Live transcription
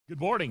Good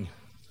morning.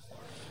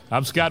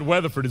 I'm Scott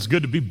Weatherford. It's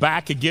good to be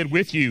back again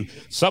with you.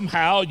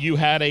 Somehow you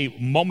had a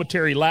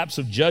momentary lapse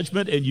of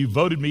judgment and you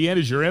voted me in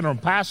as your interim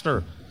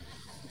pastor.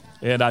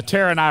 And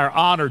Tara and I are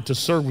honored to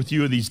serve with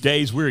you in these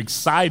days. We're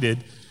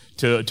excited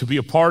to be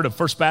a part of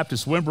First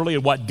Baptist Wimberley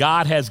and what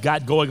God has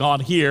got going on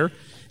here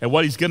and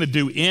what he's going to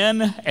do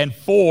in and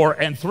for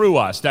and through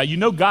us. Now, you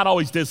know God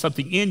always did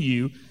something in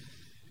you,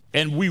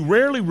 and we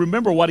rarely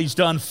remember what he's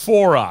done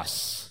for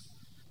us.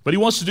 But he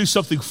wants to do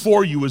something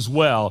for you as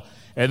well.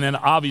 And then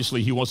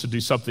obviously he wants to do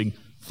something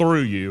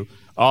through you.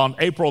 On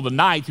April the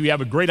 9th, we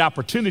have a great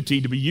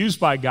opportunity to be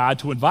used by God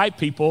to invite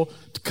people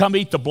to come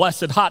eat the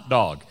blessed hot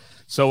dog.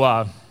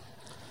 So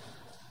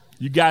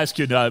you guys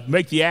could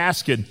make the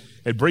ask and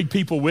bring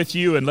people with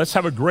you, and let's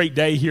have a great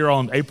day here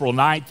on April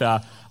 9th.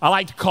 I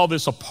like to call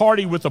this a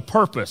party with a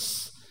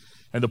purpose.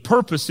 And the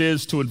purpose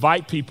is to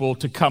invite people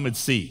to come and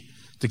see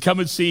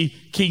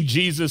King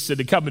Jesus and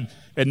to come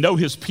and know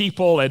his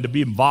people and to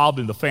be involved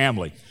in the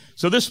family.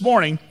 So this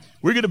morning,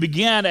 we're going to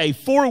begin a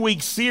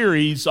 4-week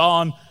series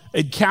on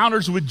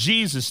encounters with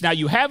Jesus. Now,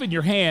 you have in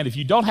your hand, if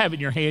you don't have it in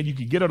your hand, you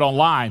can get it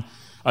online,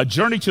 A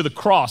Journey to the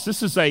Cross.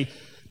 This is a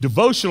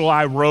devotional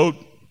I wrote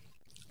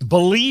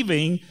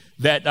believing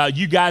that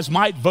you guys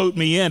might vote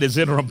me in as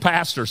interim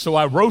pastor. So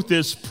I wrote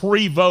this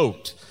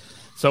pre-vote.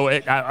 So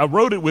I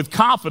wrote it with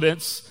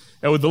confidence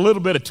and with a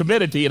little bit of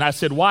timidity, and I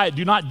said, Wyatt,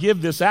 do not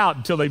give this out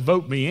until they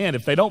vote me in.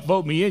 If they don't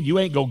vote me in, you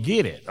ain't going to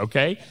get it,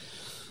 okay?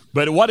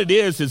 But what it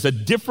is a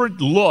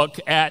different look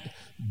at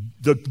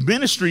the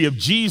ministry of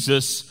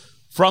Jesus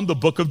from the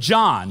book of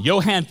John.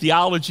 Johann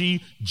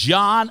Theology,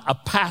 John, a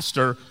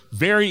pastor,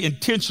 very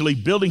intentionally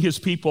building his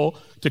people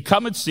to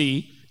come and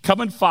see,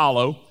 come and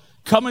follow,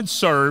 come and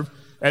serve,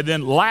 and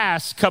then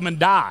last, come and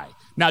die.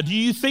 Now, do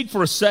you think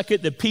for a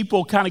second that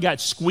people kind of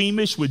got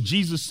squeamish when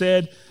Jesus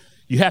said,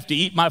 you have to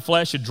eat my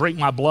flesh and drink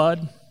my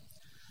blood?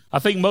 I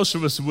think most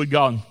of us would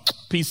go,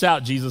 peace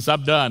out, Jesus,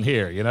 I'm done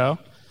here, you know?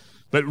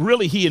 But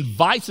really, he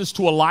invites us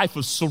to a life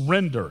of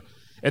surrender,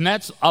 and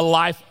that's a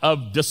life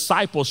of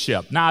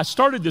discipleship. Now, I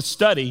started this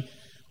study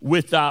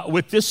with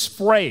this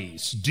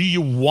phrase, do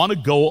you want to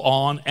go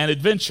on an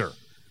adventure?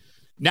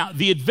 Now,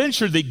 the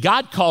adventure that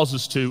God calls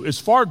us to is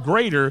far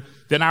greater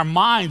than our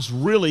minds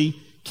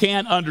really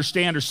can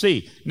understand or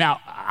see. Now,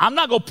 I'm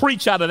not going to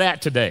preach out of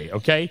that today,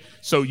 okay?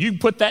 So you can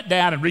put that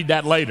down and read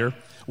that later.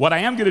 What I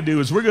am going to do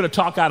is we're going to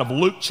talk out of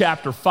Luke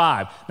chapter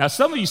 5. Now,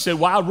 some of you said,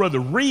 well, I'd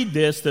rather read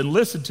this than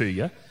listen to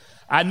you.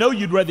 I know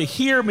you'd rather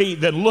hear me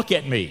than look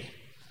at me.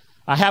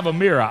 I have a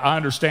mirror. I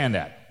understand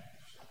that.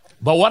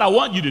 But what I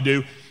want you to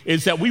do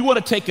is that we want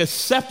to take a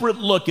separate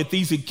look at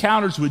these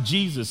encounters with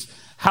Jesus,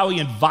 how he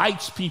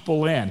invites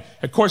people in.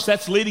 Of course,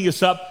 that's leading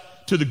us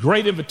up to the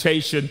great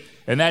invitation,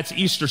 and that's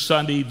Easter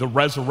Sunday, the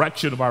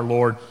resurrection of our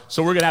Lord.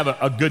 So we're going to have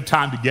a good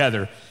time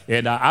together.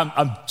 And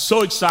I'm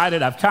so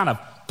excited. I've kind of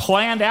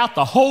planned out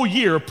the whole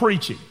year of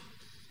preaching.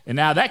 And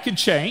now that could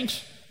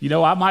change. You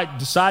know, I might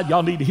decide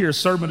y'all need to hear a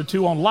sermon or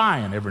two on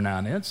lying every now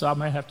and then, so I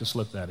may have to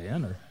slip that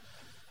in. Or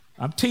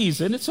I'm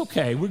teasing. It's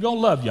okay. We're going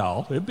to love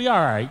y'all. It'll be all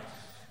right.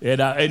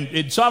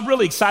 And so I'm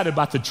really excited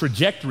about the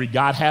trajectory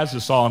God has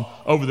us on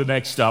over the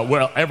next,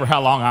 ever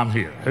how long I'm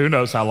here. Who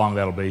knows how long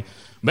that'll be.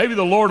 Maybe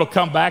the Lord will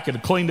come back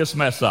and clean this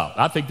mess up.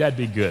 I think that'd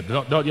be good.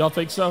 Don't y'all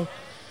think so?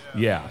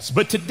 Yes.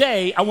 But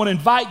today, I want to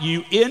invite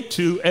you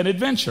into an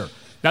adventure.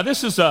 Now,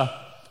 this is a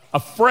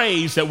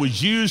phrase that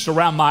was used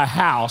around my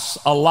house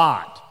a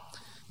lot.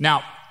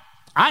 Now,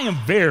 this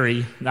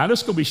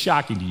is going to be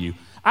shocking to you.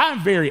 I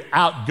am very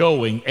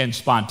outgoing and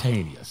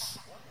spontaneous,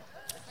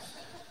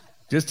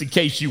 just in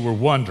case you were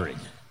wondering.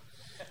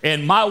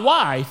 And my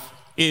wife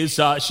she's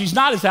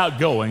not as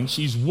outgoing.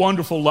 She's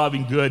wonderful,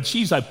 loving, good.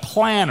 She's a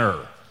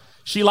planner.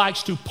 She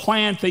likes to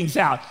plan things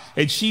out,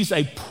 and she's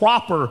a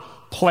proper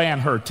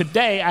planner.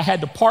 Today, I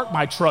had to park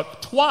my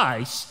truck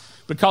twice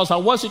because I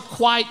wasn't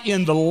quite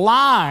in the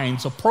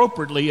lines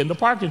appropriately in the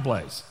parking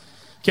place.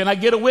 Can I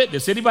get a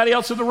witness? Anybody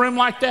else in the room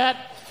like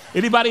that?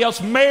 Anybody else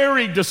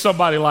married to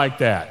somebody like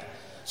that?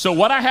 So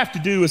what I have to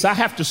do is I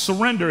have to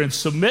surrender and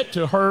submit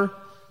to her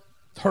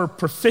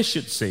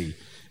proficiency.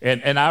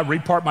 And I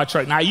repark my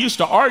truck. Now, I used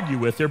to argue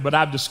with her, but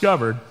I've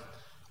discovered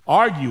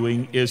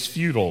arguing is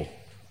futile.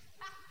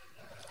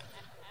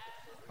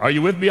 Are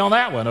you with me on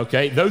that one?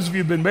 Okay. Those of you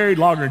who've been married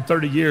longer than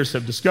 30 years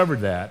have discovered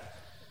that.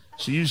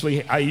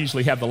 I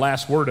usually have the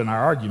last word in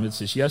our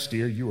arguments. It's yes,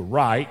 dear, you were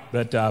right.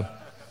 But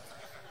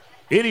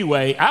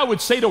anyway, I would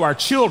say to our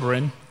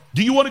children,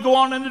 do you want to go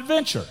on an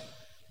adventure?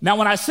 Now,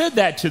 when I said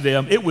that to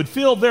them, it would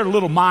fill their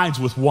little minds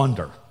with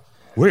wonder.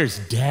 Where's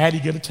Daddy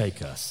going to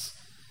take us?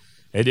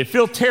 And it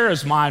filled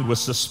Tara's mind with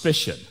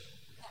suspicion.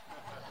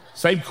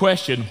 Same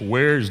question,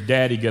 where's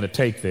Daddy going to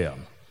take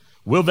them?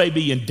 Will they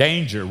be in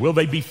danger? Will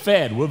they be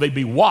fed? Will they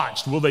be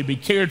watched? Will they be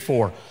cared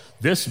for?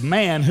 This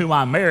man whom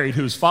I married,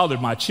 who's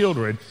fathered my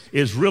children,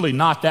 is really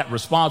not that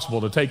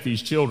responsible to take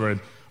these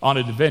children on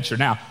an adventure.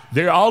 Now,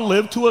 they all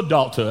lived to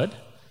adulthood.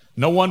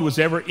 No one was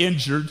ever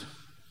injured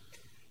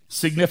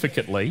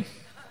significantly.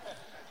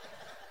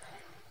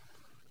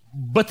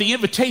 But the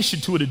invitation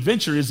to an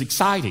adventure is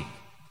exciting.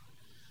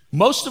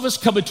 Most of us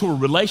come into a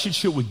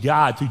relationship with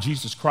God through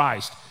Jesus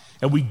Christ,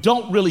 and we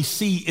don't really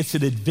see it's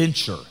an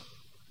adventure.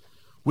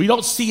 We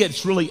don't see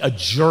it's really a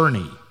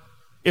journey.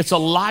 It's a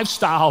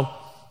lifestyle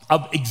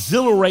of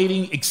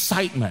exhilarating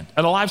excitement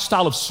and a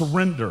lifestyle of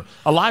surrender,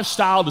 a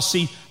lifestyle to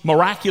see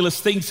miraculous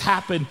things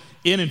happen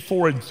in and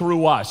for and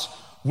through us.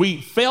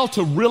 We fail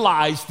to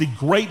realize the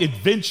great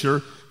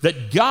adventure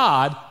that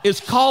God is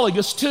calling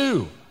us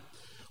to.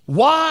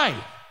 Why?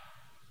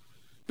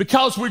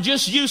 Because we're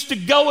just used to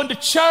going to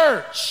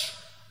church.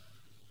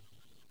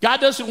 God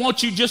doesn't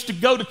want you just to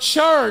go to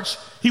church.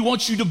 He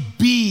wants you to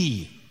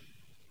be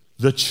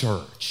the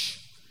church.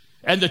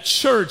 And the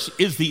church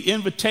is the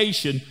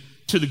invitation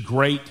to the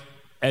great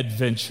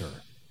adventure.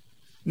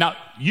 Now,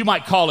 you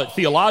might call it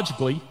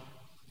theologically,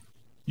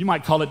 you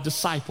might call it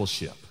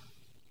discipleship.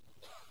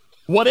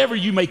 Whatever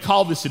you may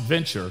call this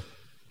adventure,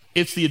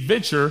 it's the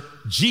adventure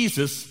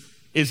Jesus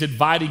is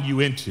inviting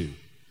you into.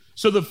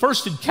 So the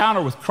first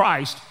encounter with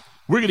Christ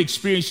we're going to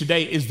experience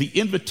today is the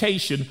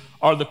invitation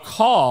or the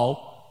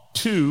call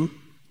to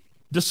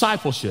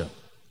discipleship.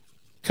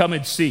 Come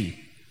and see.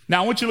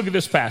 Now, I want you to look at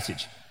this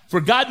passage. For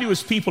God knew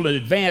his people in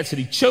advance, and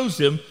he chose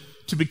them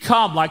to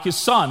become like his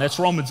son. That's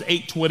Romans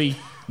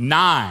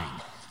 8:29.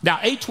 Now,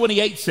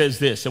 8:28 says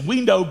this, and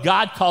we know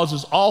God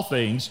causes all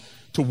things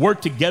to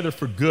work together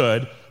for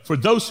good for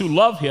those who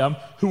love him,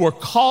 who are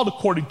called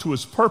according to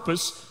his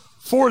purpose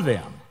for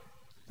them.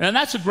 And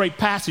that's a great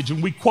passage,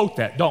 and we quote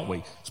that, don't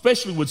we?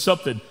 Especially when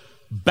something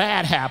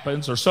bad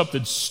happens or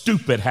something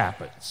stupid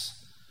happens.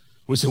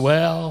 We say,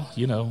 well,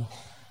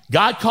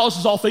 God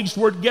causes all things to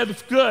work together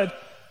for good.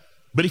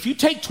 But if you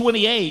take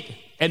 28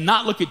 and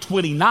not look at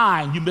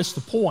 29, you miss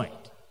the point.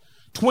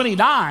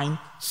 29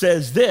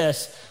 says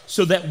this,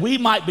 so that we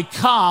might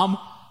become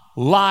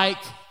like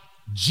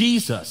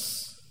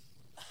Jesus.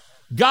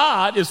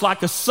 God is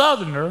like a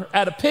southerner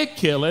at a pig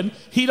killing.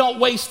 He don't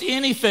waste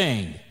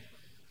anything,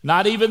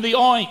 not even the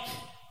oink.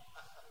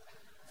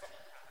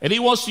 And he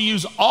wants to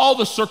use all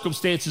the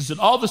circumstances and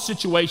all the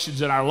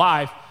situations in our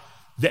life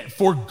that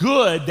for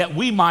good, that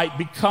we might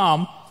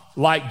become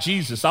like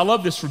Jesus. I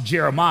love this from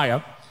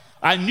Jeremiah.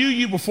 I knew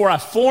you before I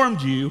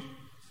formed you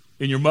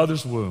in your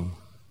mother's womb.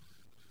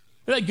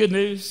 Isn't that good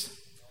news?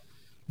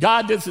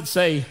 God doesn't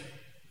say,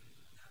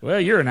 well,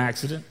 you're an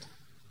accident.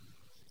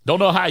 Don't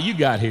know how you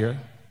got here.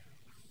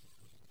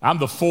 I'm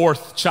the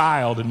fourth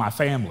child in my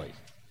family.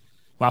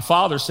 My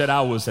father said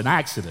I was an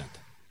accident.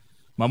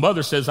 My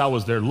mother says I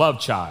was their love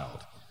child.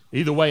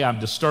 Either way, I'm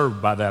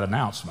disturbed by that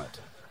announcement.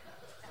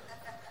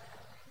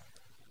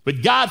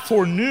 But God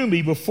foreknew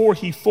me before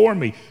he formed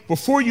me.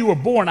 Before you were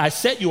born, I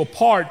set you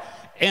apart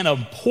and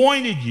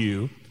appointed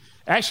you.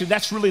 Actually,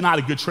 that's really not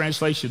a good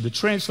translation. The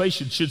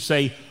translation should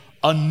say,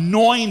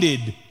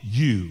 anointed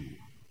you.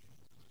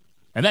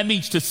 And that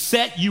means to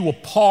set you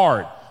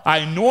apart. I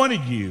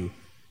anointed you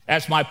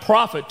as my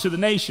prophet to the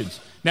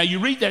nations. Now, you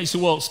read that and you say,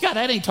 well, Scott,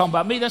 that ain't talking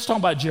about me. That's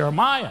talking about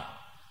Jeremiah.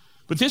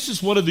 But this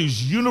is one of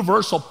these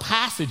universal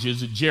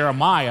passages in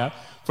Jeremiah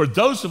for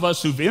those of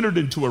us who've entered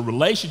into a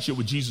relationship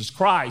with Jesus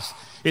Christ.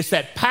 It's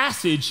that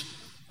passage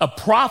of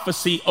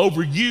prophecy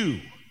over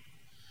you.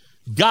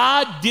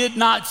 God did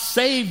not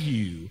save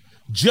you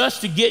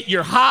just to get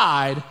your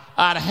hide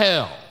out of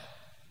hell.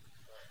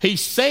 He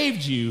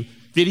saved you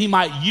that he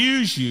might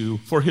use you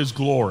for his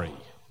glory.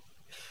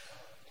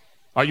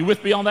 Are you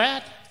with me on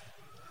that?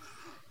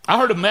 I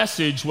heard a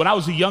message when I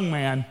was a young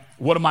man.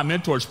 One of my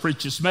mentors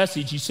preached this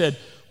message. He said,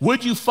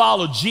 would you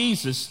follow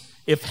Jesus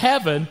if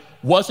heaven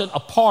wasn't a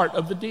part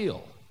of the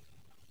deal?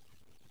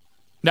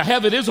 Now,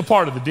 heaven is a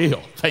part of the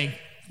deal,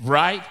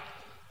 right?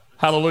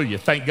 Hallelujah.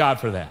 Thank God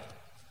for that.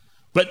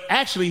 But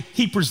actually,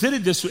 he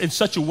presented this in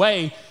such a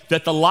way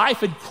that the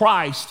life in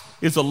Christ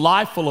is a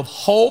life full of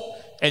hope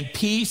and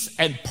peace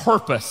and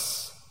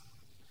purpose.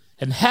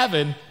 And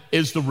heaven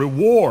is the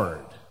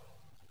reward.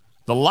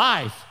 The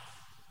life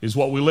is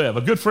what we live.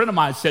 A good friend of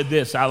mine said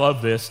this, I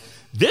love this.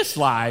 This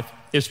life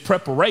is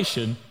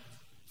preparation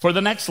for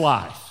the next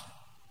life.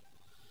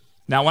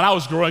 Now, when I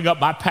was growing up,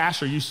 my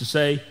pastor used to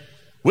say,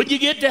 when you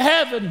get to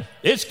heaven,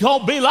 it's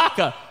going to be like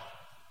a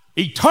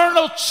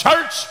eternal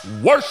church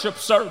worship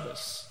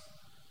service.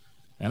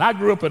 And I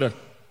grew up at an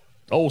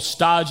old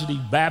stodgy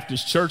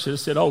Baptist church and I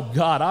said, oh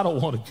God, I don't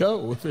want to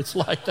go if it's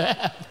like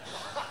that.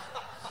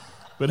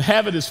 But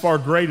heaven is far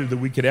greater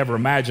than we could ever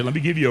imagine. Let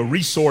me give you a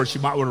resource.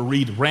 You might want to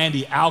read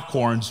Randy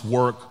Alcorn's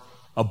work,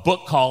 a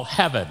book called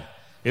Heaven.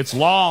 It's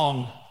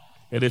long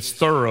and it's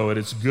thorough and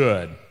it's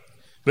good.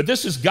 But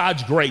this is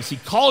God's grace. He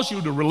calls you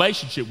into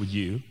relationship with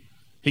you.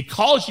 He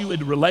calls you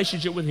into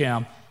relationship with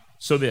him.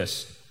 So that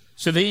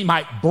he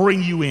might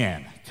bring you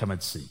in. Come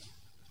and see.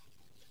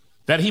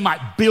 That he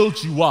might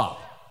build you up.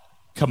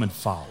 Come and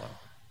follow.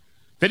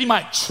 That he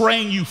might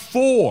train you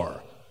for.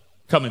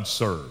 Come and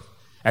serve.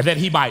 And that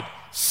he might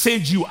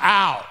send you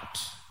out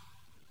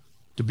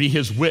to be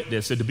his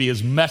witness and to be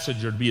his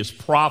messenger, to be his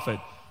prophet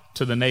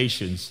to the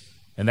nations.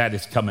 And that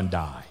is come and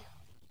die.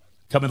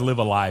 Come and live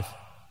a life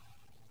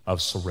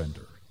of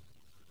surrender.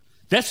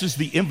 This is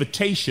the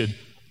invitation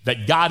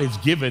that God has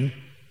given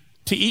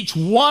to each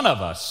one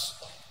of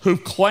us who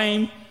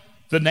claim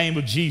the name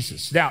of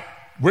Jesus. Now,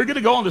 we're going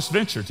to go on this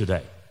venture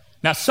today.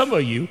 Now, some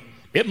of you,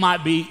 it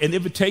might be an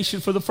invitation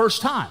for the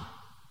first time.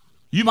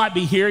 You might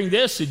be hearing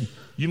this and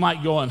you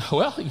might going,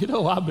 well,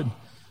 I've been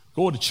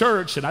going to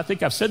church, and I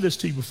think I've said this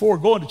to you before,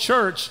 going to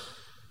church,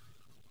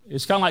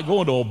 it's kind of like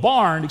going to a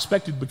barn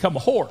expecting to become a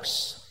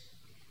horse.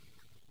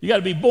 You got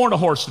to be born a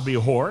horse to be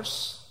a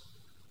horse,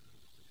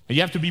 and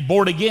you have to be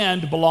born again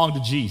to belong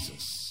to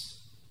Jesus.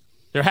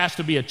 There has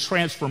to be a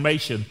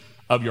transformation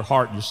of your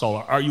heart and your soul.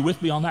 Are you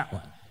with me on that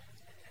one?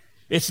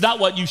 It's not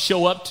what you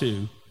show up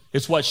to,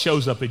 it's what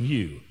shows up in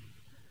you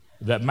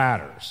that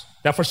matters.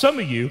 Now, for some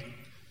of you,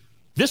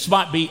 this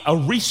might be a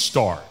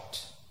restart.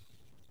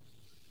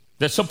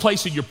 That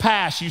someplace in your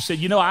past you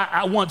said,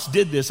 I once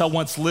did this, I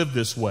once lived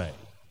this way.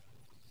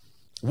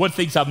 One of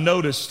the things I've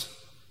noticed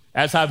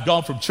as I've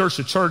gone from church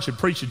to church and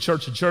preaching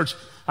church to church,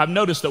 I've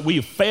noticed that we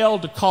have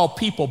failed to call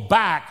people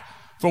back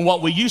from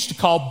what we used to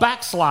call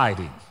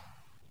backsliding.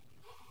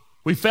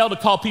 We failed to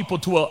call people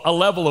to a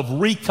level of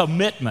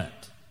recommitment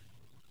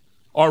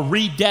or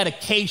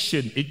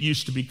rededication, it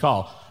used to be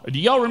called. Do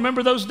y'all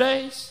remember those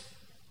days?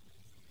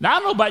 Now, I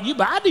don't know about you,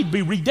 but I need to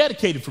be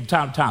rededicated from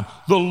time to time.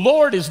 The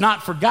Lord is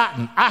not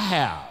forgotten. I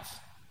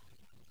have.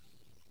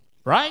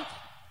 Right?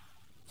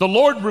 The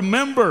Lord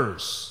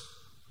remembers.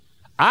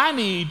 I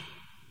need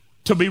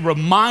to be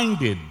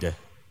reminded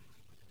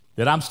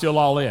that I'm still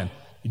all in.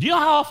 Do you know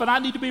how often I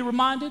need to be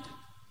reminded?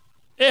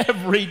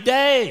 Every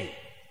day.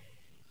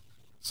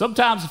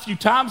 Sometimes a few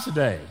times a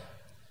day.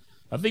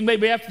 I think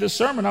maybe after this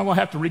sermon, I'm going to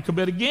have to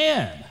recommit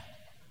again.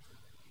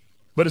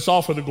 But it's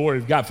all for the glory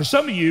of God. For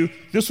some of you,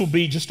 this will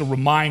be just a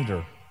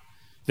reminder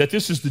that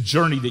this is the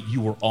journey that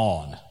you were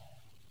on.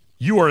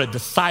 You are a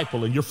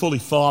disciple and you're fully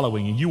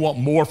following and you want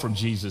more from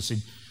Jesus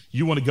and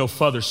you want to go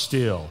further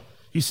still.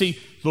 You see,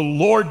 the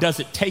Lord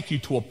doesn't take you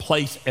to a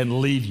place and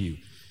leave you.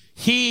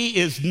 He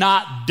is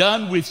not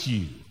done with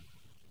you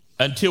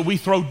until we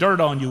throw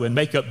dirt on you and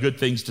make up good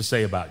things to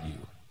say about you.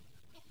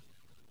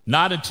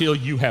 Not until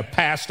you have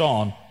passed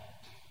on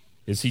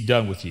is he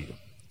done with you.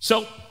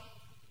 So,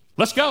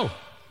 let's go.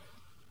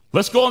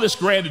 Let's go on this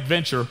grand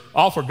adventure,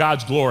 all for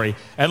God's glory,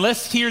 and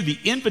let's hear the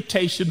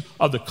invitation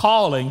of the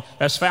calling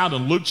that's found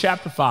in Luke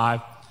chapter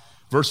 5,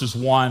 verses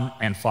 1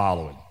 and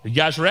following. Are you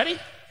guys ready?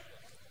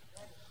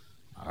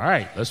 All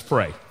right, let's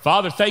pray.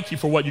 Father, thank you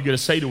for what you're going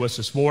to say to us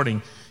this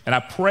morning, and I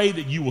pray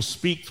that you will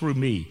speak through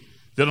me.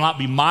 That it'll not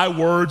be my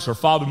words or,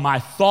 Father, my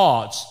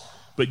thoughts,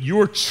 but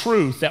your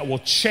truth that will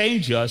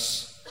change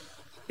us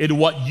into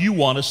what you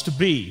want us to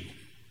be.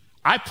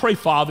 I pray,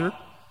 Father,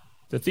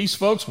 that these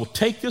folks will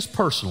take this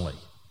personally.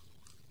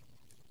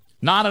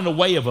 Not in a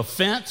way of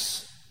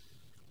offense,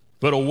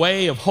 but a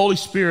way of Holy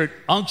Spirit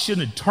unction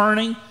and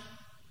turning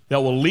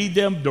that will lead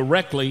them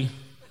directly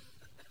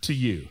to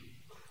you.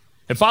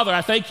 And Father,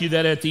 I thank you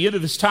that at the end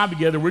of this time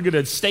together, we're going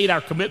to state our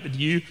commitment to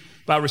you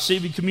by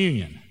receiving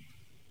communion.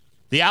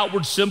 The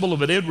outward symbol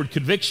of an inward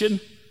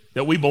conviction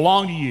that we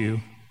belong to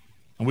you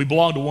and we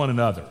belong to one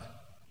another.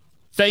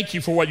 Thank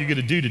you for what you're going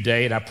to do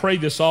today, and I pray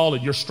this all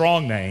in your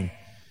strong name.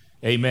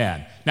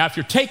 Amen. Now, if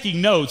you're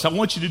taking notes, I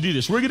want you to do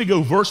this. We're going to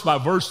go verse by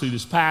verse through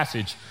this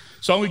passage.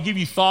 So I'm going to give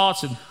you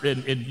thoughts,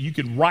 and you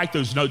can write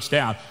those notes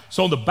down.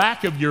 So on the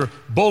back of your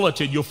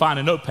bulletin, you'll find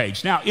a note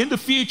page. Now, in the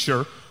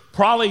future,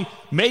 probably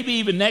maybe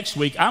even next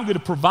week, I'm going to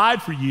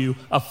provide for you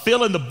a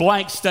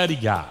fill-in-the-blank study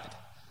guide.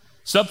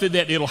 Something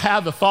that it'll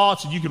have the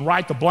thoughts, and you can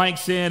write the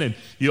blanks in, and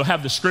you'll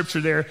have the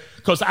scripture there.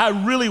 Because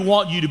I really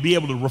want you to be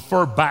able to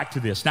refer back to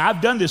this. Now,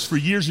 I've done this for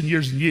years and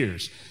years and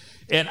years.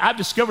 And I've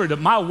discovered that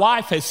my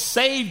wife has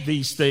saved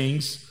these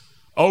things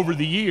over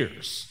the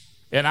years.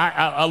 And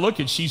I look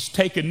and she's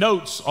taken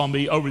notes on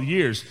me over the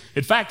years.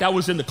 In fact, I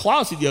was in the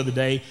closet the other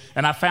day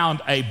and I found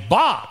a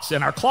box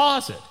in our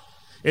closet.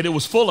 And it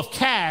was full of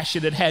cash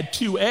and it had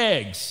 2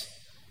 eggs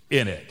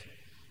in it.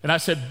 And I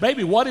said,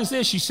 baby, what is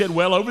this? She said,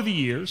 well, over the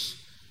years,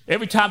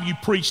 every time you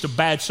preached a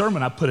bad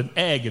sermon, I put an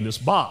egg in this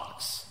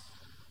box.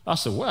 I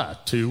said, well,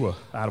 2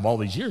 out of all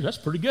these years, that's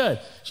pretty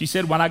good. She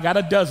said, when I got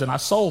a dozen, I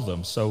sold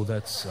them. So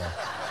that's,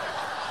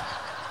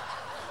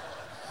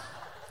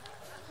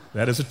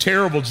 that is a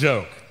terrible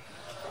joke.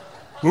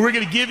 But we're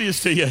going to give this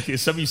to you.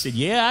 Some of you said,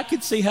 yeah, I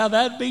could see how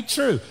that'd be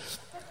true.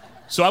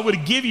 So I'm going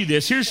to give you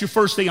this. Here's your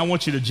first thing I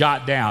want you to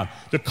jot down.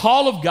 The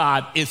call of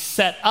God is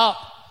set up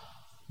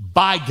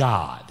by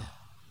God.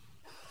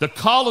 The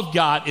call of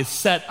God is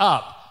set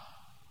up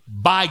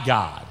by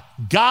God.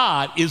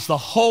 God is the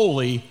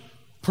holy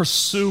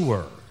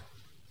pursuer.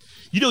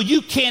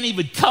 You can't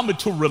even come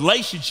into a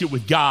relationship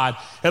with God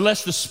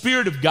unless the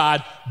Spirit of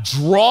God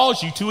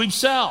draws you to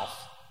himself.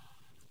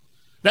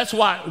 That's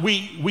why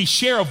we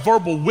share a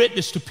verbal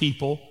witness to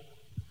people,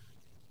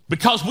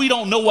 because we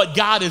don't know what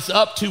God is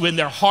up to in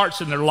their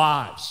hearts and their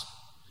lives.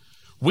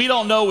 We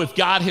don't know if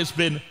God has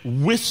been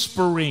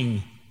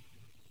whispering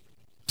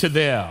to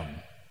them.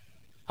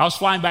 I was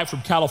flying back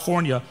from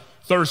California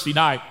Thursday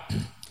night,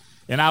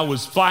 and I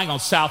was flying on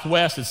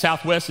Southwest, and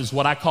Southwest is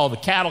what I call the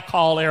cattle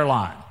call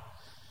airline.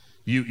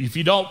 If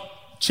you don't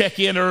check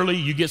in early,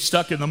 you get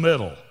stuck in the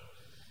middle.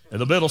 in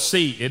the middle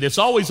seat. And it's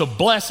always a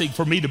blessing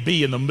for me to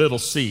be in the middle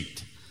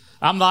seat.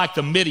 I'm like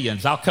the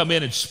Midians. I'll come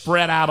in and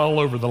spread out all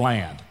over the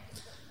land.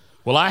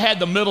 Well, I had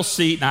the middle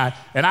seat, and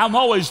I'm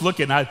always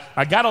looking.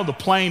 I got on the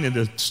plane, and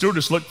the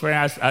stewardess looked for me.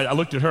 I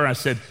looked at her, and I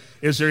said,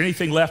 is there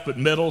anything left but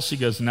middles? She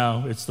goes,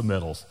 no, it's the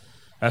middles.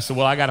 I said,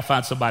 well, I got to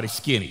find somebody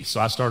skinny.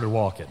 So I started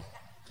walking.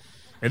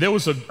 And there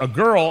was a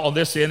girl on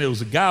this end. There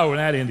was a guy on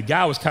that end. The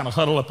guy was kind of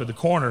huddled up in the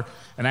corner.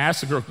 And I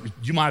asked the girl, do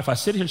you mind if I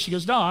sit here? She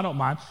goes, no, I don't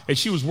mind. And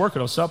she was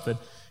working on something.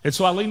 And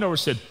so I leaned over and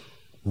said,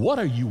 what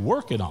are you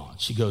working on?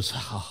 She goes,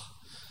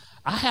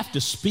 I have to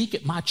speak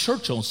at my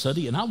church on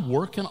Sunday, and I'm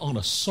working on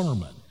a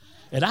sermon.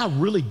 And I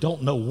really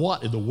don't know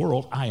what in the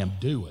world I am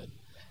doing.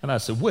 And I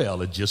said,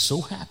 well, it just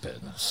so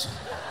happens.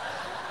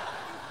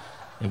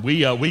 And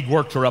we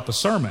worked her up a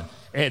sermon.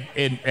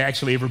 And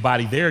actually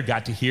everybody there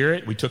got to hear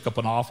it. We took up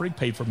an offering,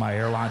 paid for my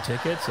airline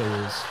ticket, so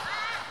it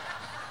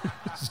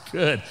was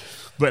good.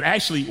 But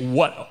actually,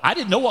 I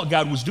didn't know what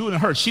God was doing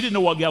in her. She didn't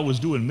know what God was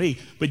doing in me.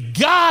 But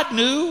God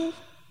knew.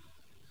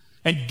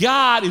 And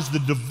God is the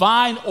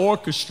divine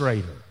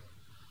orchestrator.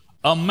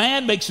 A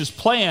man makes his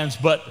plans,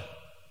 but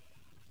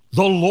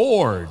the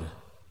Lord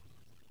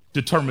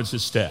determines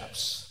his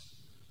steps.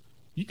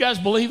 You guys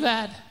believe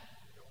that?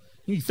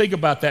 You can think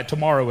about that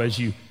tomorrow as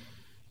you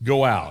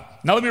go out.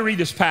 Now let me read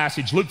this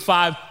passage, Luke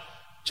 5,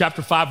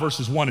 chapter 5,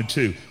 verses 1 and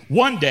 2.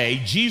 One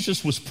day,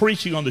 Jesus was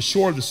preaching on the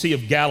shore of the Sea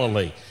of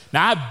Galilee.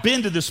 Now I've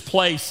been to this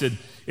place in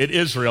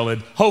Israel,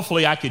 and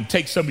hopefully I can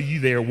take some of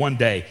you there one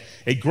day.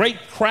 A great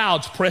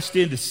crowds pressed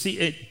in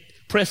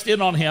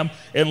on him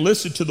and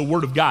listened to the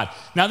word of God.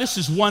 Now this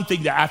is one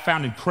thing that I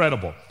found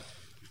incredible.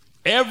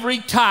 Every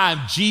time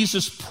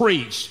Jesus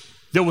preached,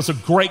 there was a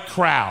great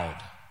crowd.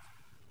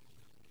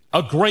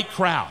 A great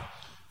crowd.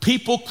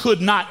 People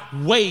could not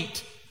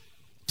wait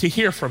to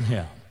hear from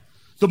him.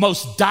 The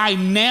most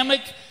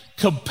dynamic,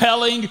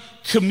 compelling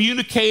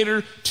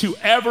communicator to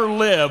ever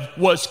live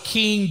was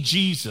King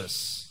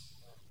Jesus.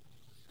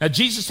 Now,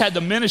 Jesus had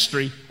the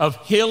ministry of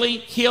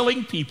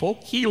healing people,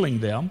 healing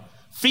them,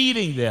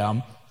 feeding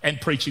them, and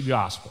preaching the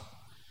gospel.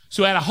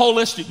 So he had a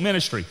holistic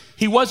ministry.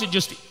 He wasn't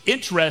just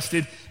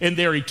interested in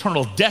their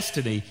eternal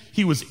destiny.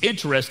 He was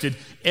interested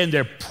in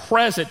their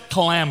present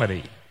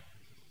calamity.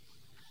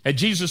 And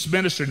Jesus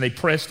ministered, and they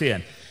pressed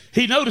in.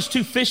 He noticed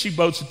 2 fishing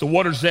boats at the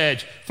water's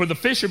edge, for the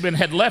fishermen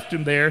had left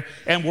him there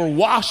and were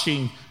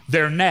washing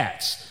their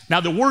nets. Now,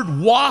 the word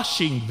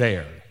washing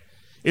there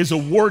is a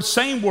word,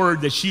 same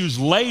word that's used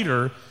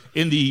later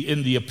in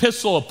the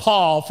epistle of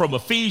Paul from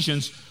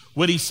Ephesians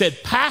when he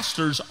said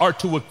pastors are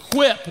to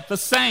equip the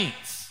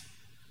saints.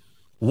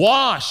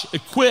 Wash,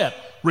 equip,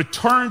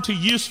 return to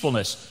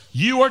usefulness.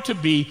 You are to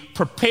be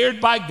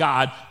prepared by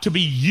God to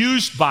be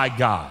used by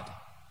God.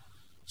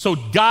 So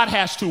God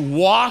has to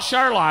wash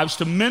our lives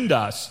to mend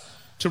us,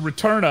 to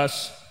return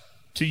us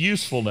to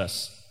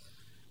usefulness.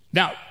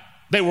 Now,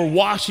 they were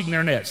washing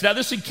their nets. Now,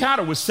 this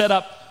encounter was set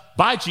up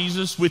by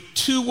Jesus with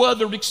 2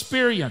 other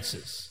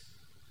experiences.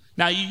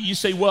 Now, you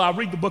say, well, I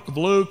read the book of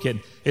Luke, and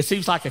it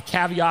seems like a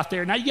caveat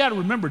there. Now, you got to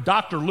remember,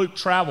 Dr. Luke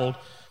traveled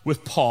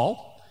with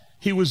Paul.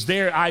 He was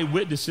their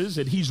eyewitnesses,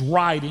 and he's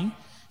writing.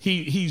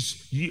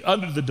 He's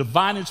under the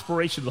divine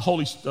inspiration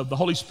of the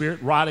Holy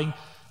Spirit, writing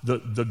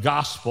the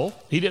gospel.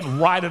 He didn't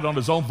write it on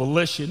his own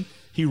volition.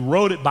 He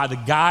wrote it by the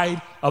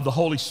guide of the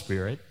Holy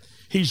Spirit.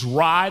 He's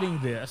writing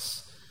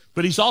this,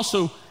 but he's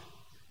also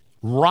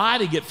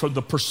writing it from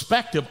the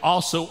perspective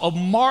also of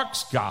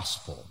Mark's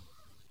gospel.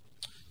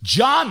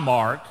 John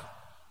Mark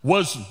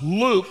was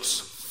Luke's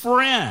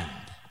friend,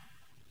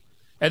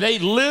 and they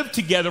lived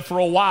together for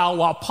a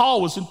while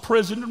Paul was in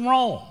prison in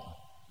Rome.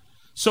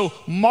 So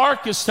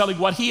Mark is telling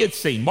what he had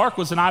seen. Mark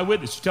was an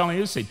eyewitness telling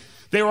his seen.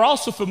 They were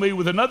also familiar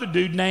with another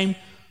dude named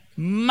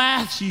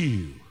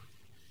Matthew.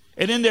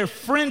 And in their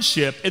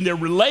friendship, in their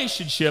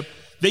relationship,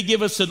 they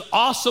give us an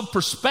awesome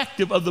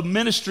perspective of the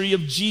ministry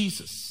of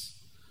Jesus.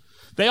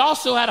 They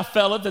also had a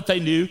fellow that they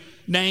knew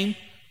named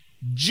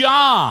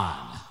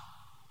John.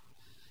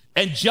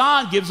 And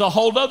John gives a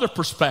whole other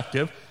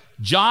perspective.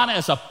 John,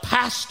 as a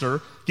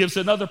pastor, gives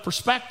another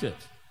perspective.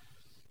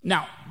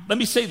 Now, let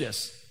me say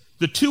this.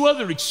 The 2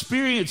 other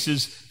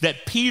experiences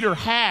that Peter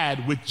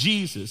had with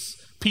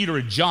Jesus, Peter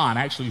and John,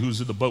 actually, who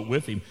was in the boat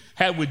with him,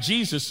 had with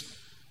Jesus,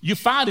 you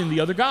find in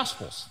the other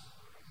Gospels.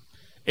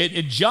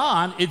 In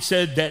John, it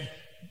said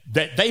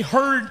that they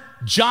heard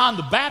John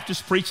the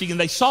Baptist preaching, and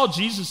they saw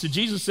Jesus, and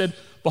Jesus said,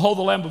 behold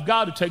the Lamb of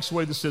God who takes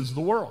away the sins of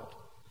the world.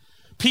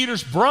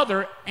 Peter's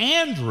brother,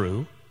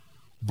 Andrew,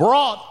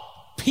 brought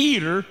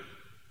Peter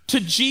to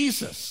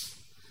Jesus.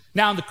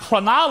 Now, in the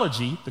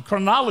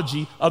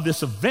chronology of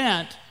this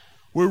event,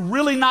 we're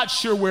really not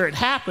sure where it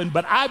happened,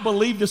 but I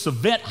believe this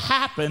event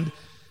happened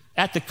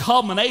at the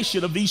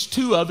culmination of these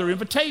 2 other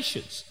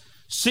invitations.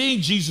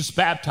 Seeing Jesus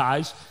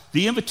baptized,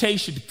 the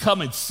invitation to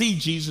come and see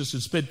Jesus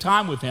and spend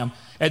time with him,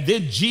 and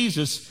then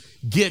Jesus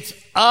gets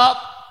up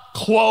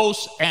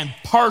close and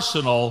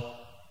personal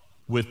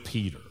with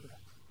Peter.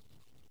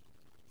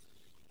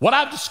 What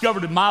I've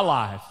discovered in my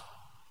life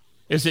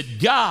is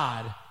that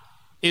God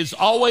is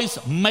always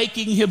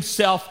making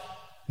himself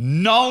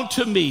known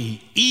to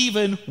me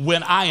even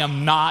when I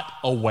am not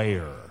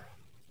aware.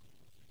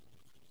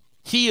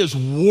 He is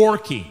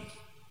working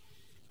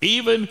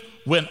even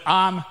when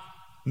I'm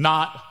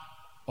not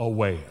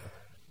aware.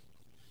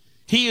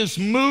 He is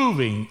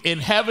moving in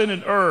heaven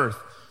and earth,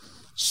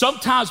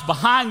 sometimes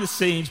behind the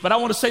scenes, but I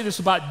want to say this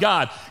about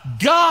God.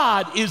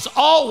 God is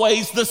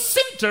always the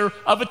center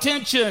of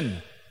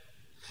attention.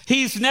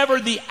 He's never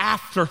the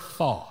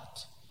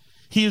afterthought.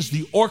 He is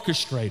the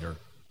orchestrator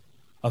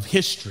of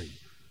history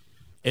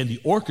and the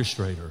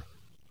orchestrator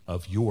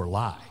of your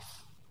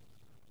life.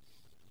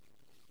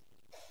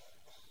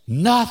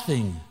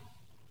 Nothing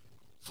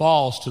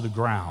falls to the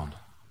ground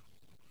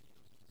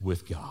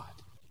with God.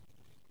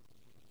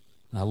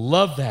 And I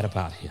love that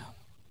about him.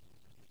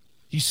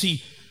 You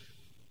see,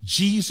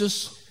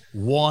 Jesus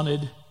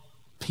wanted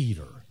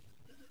Peter,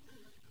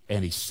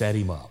 and he set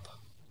him up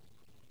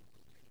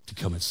to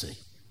come and see.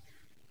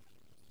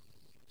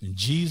 And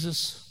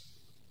Jesus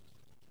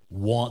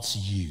wants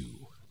you,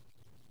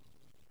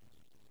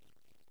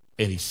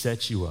 and he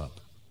sets you up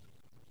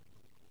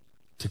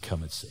to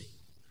come and see.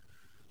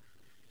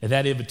 And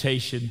that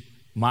invitation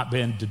might have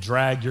been to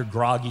drag your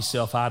groggy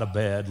self out of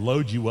bed,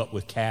 load you up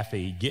with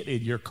caffeine, get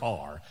in your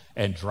car,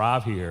 and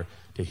drive here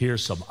to hear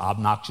some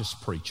obnoxious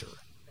preacher.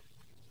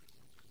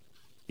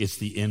 It's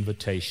the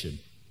invitation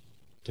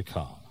to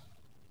come.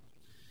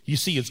 You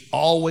see, it's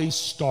always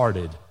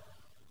started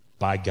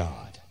by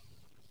God.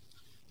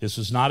 This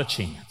was not a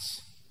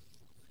chance.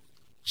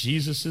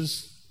 Jesus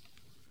is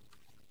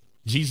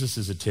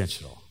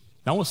intentional.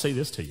 Now, I want to say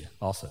this to you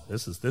also.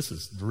 This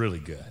is really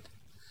good.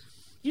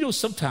 You know,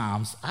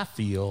 sometimes I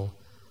feel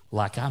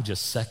like I'm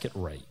just second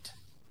rate.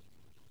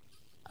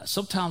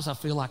 Sometimes I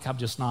feel like I'm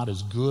just not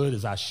as good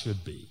as I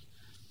should be.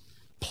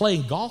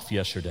 Playing golf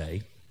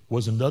yesterday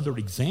was another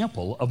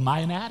example of my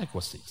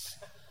inadequacies.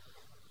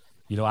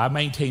 You know, I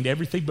maintained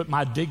everything but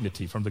my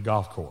dignity from the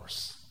golf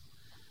course.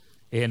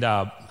 And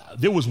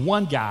there was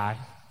one guy,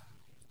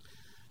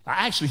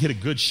 I actually hit a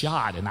good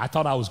shot, and I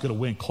thought I was going to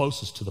win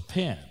closest to the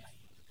pin.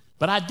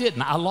 But I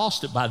didn't. I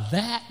lost it by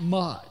that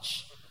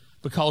much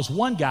because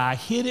one guy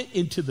hit it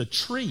into the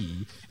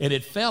tree, and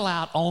it fell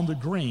out on the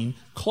green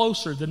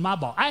closer than my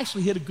ball. I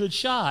actually hit a good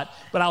shot,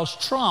 but I was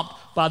trumped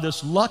by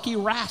this lucky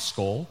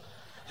rascal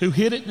who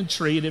hit it in the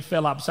tree, and it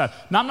fell out beside.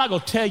 Now, I'm not going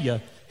to tell you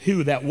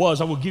who that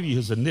was. I will give you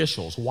his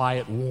initials,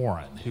 Wyatt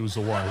Warren, who was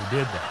the one who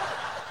did that.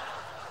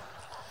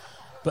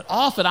 But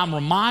often I'm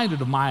reminded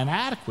of my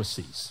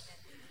inadequacies.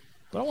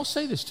 But I want to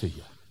say this to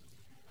you.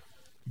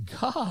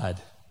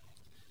 God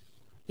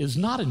is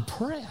not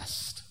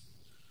impressed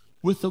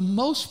with the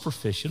most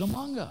proficient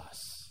among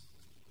us.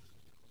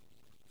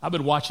 I've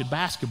been watching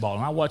basketball,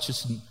 and I watched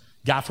this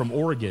guy from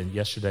Oregon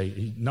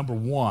yesterday, number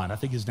 1. I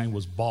think his name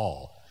was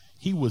Ball.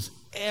 He was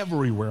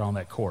everywhere on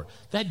that court.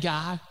 That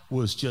guy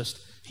was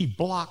he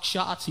blocked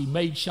shots, he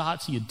made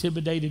shots, he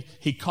intimidated,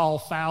 he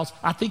called fouls.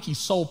 I think he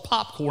sold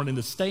popcorn in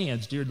the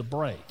stands during the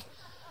break.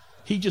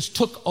 He just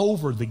took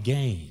over the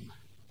game.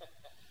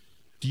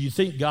 Do you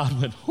think God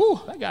went, whew,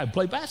 that guy can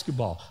play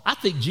basketball? I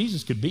think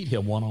Jesus could beat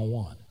him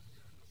one-on-one.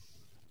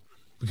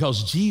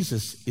 Because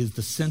Jesus is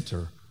the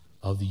center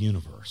of the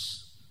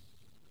universe.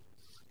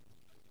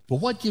 But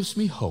what gives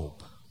me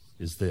hope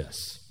is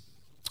this.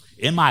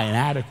 In my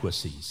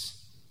inadequacies,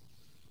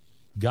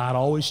 God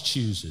always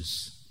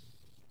chooses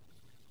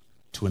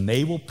to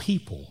enable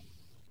people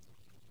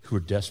who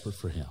are desperate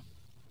for him.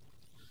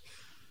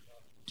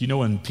 Do you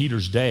know in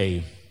Peter's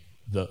day,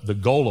 the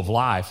goal of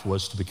life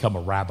was to become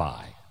a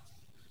rabbi?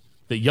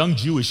 That young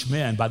Jewish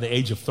men by the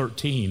age of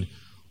 13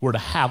 were to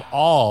have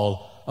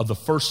all of the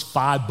first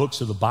 5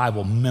 books of the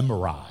Bible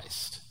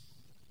memorized.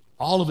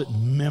 All of it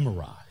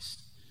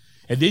memorized.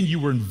 And then you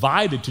were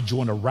invited to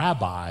join a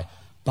rabbi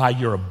by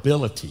your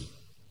ability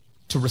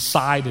to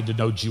recite and to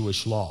know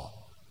Jewish law.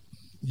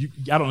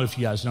 I don't know if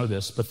you guys know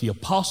this, but the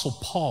Apostle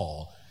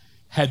Paul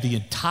had the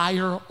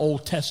entire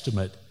Old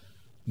Testament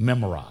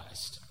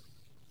memorized.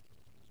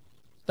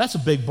 That's a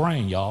big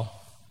brain, y'all.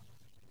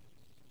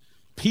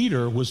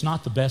 Peter was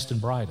not the best and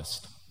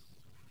brightest.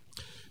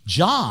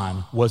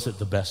 John wasn't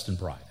the best and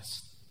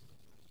brightest.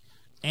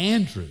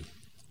 Andrew,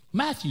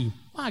 Matthew,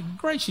 my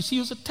gracious, he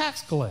was a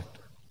tax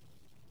collector.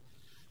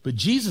 But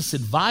Jesus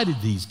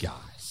invited these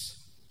guys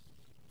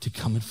to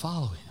come and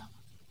follow him,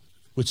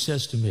 which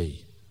says to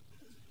me,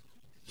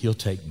 he'll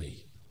take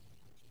me.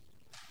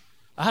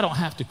 I don't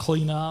have to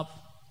clean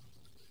up,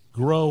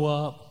 grow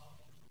up,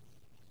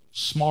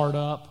 smart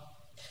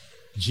up.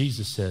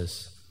 Jesus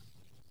says,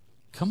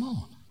 come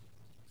on.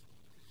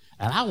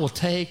 And I will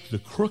take the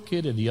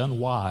crooked and the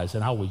unwise,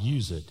 and I will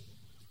use it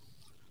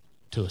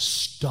to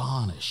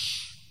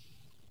astonish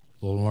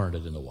the learned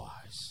and the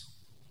wise.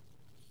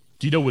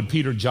 Do you know when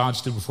Peter and John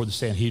stood before the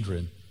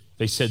Sanhedrin,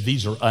 they said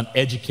these are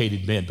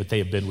uneducated men, but they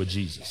have been with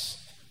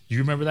Jesus. Do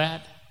you remember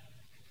that?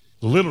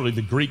 Literally,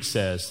 the Greek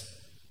says,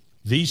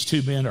 these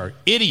 2 men are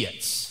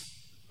idiots.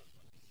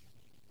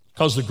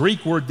 Because the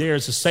Greek word there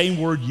is the same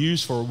word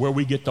used for where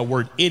we get the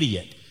word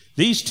idiot.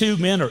 These 2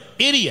 men are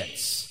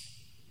idiots,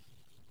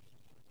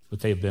 but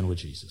they have been with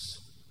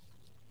Jesus.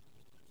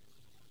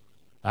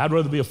 I'd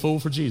rather be a fool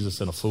for Jesus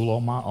than a fool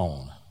on my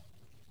own.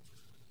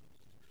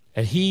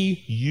 And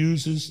he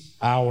uses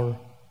our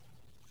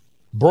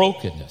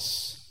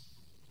brokenness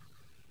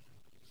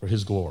for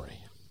his glory.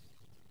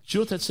 Do you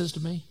know what that says to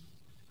me?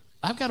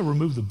 I've got to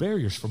remove the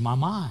barriers from my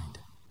mind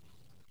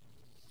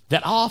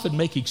that I often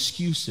make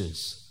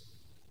excuses.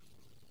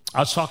 I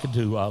was talking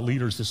to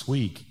leaders this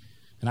week,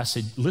 and I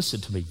said,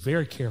 listen to me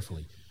very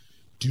carefully.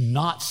 Do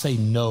not say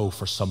no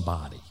for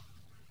somebody.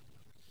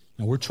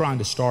 And we're trying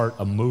to start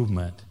a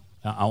movement.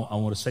 I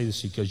want to say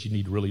this because you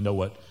need to really know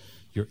what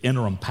your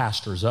interim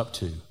pastor is up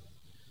to.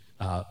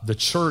 The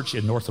church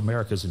in North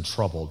America is in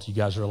trouble. Do you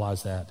guys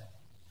realize that?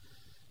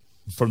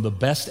 From the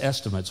best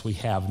estimates we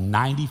have,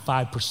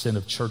 95%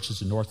 of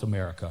churches in North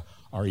America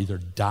are either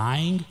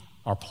dying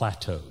or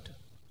plateaued.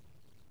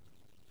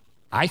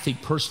 I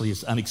think personally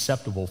it's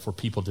unacceptable for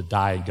people to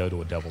die and go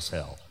to a devil's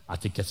hell. I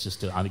think that's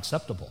just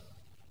unacceptable.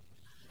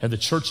 And the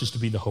church is to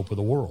be the hope of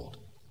the world.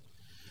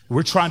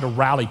 We're trying to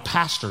rally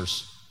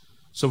pastors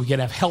so we can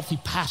have healthy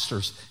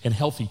pastors and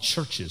healthy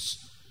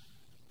churches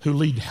who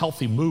lead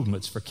healthy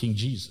movements for King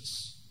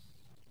Jesus.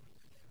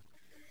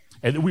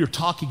 And we were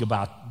talking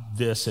about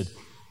this, and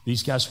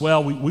these guys,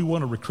 well, we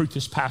want to recruit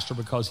this pastor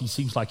because he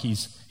seems like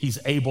he's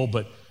able,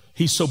 but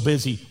he's so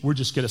busy, we're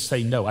just going to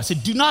say no. I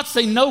said, do not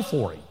say no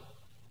for him.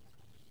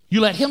 You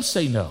let him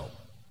say no.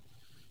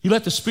 You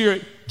let the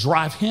Spirit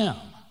drive him.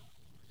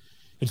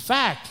 In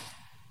fact,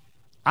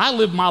 I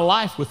live my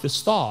life with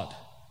this thought.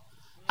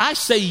 I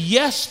say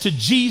yes to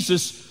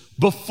Jesus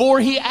before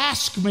he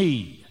asks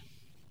me.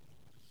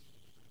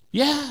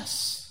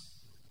 Yes.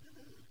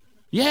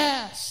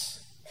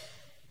 Yes.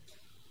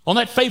 On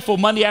that fateful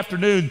Monday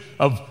afternoon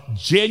of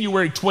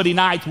January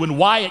 29th, when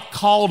Wyatt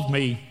called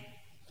me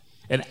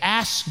and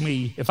asked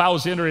me if I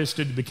was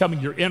interested in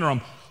becoming your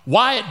interim,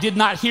 Wyatt did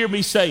not hear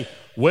me say,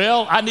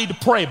 well, I need to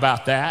pray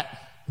about that.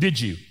 Did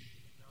you?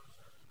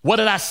 What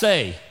did I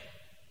say? You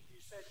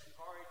said you've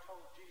already told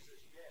Jesus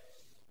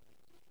yes.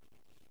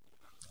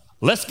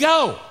 Let's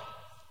go.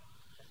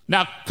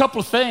 Now, a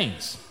couple of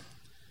things.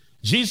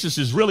 Jesus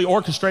is really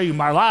orchestrating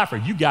my life, or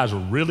you guys are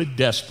really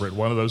desperate,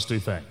 one of those two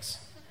things.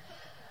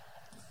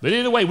 But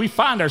either way, we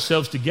find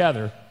ourselves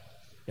together,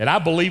 and I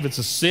believe it's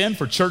a sin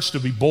for church to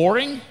be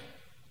boring,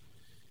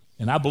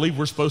 and I believe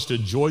we're supposed to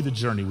enjoy the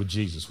journey with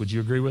Jesus. Would you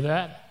agree with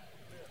that?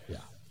 Yeah.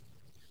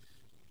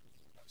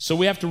 So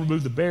we have to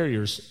remove the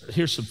barriers.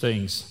 Here's some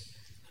things.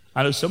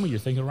 I know some of you are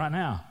thinking right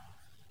now,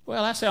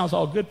 well, that sounds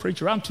all good,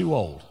 preacher. I'm too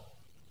old.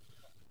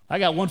 I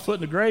got one foot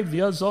in the grave,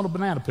 the other's on a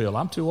banana peel.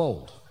 I'm too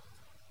old.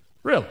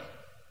 Really?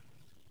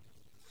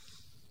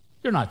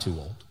 You're not too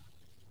old.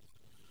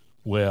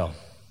 Well,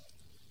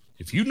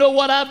 if you know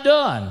what I've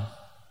done,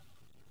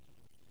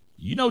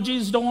 you know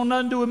Jesus don't want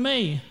nothing to do with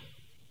me.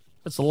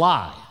 That's a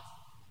lie.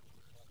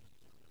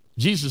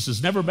 Jesus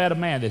has never met a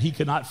man that he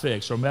could not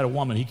fix or met a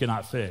woman he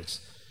cannot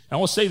fix. And I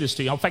want to say this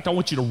to you. In fact, I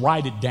want you to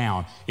write it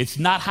down. It's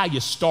not how you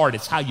start,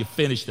 it's how you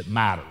finish that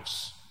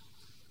matters.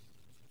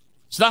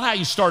 It's not how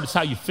you start, it's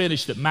how you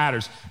finish that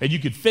matters. And you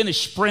could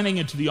finish sprinting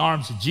into the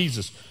arms of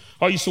Jesus.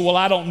 Or you say, well,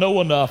 I don't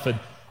know enough.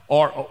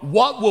 Or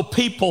what will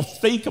people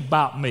think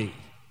about me?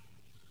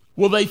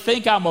 Will they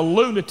think I'm a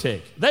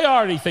lunatic? They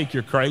already think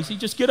you're crazy.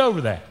 Just get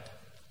over that.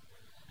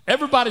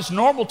 Everybody's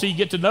normal till you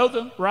get to know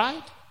them,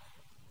 right?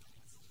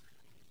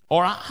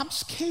 Or I'm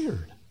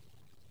scared.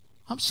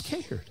 I'm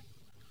scared.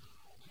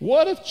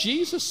 What if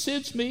Jesus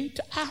sends me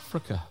to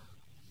Africa?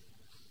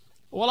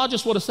 Well, I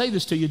just want to say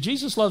this to you.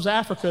 Jesus loves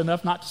Africa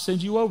enough not to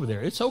send you over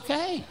there. It's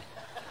okay.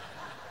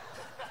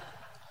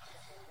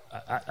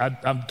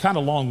 I'm kind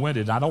of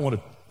long-winded. I don't want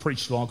to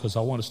preach long because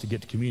I want us to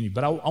get to communion.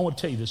 But I want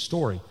to tell you this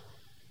story.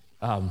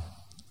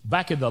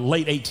 Back in the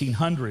late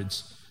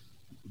 1800s,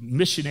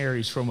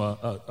 missionaries from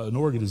an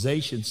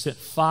organization sent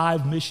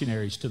 5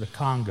 missionaries to the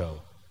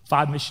Congo,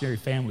 5 missionary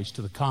families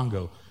to the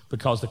Congo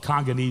because the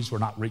Congolese were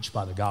not reached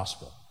by the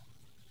gospel.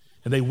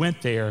 And they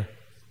went there,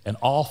 and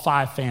all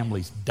 5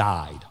 families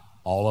died.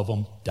 All of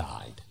them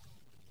died.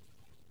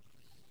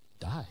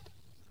 Died.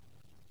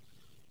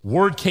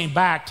 Word came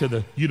back to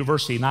the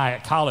University of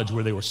Nyack College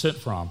where they were sent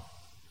from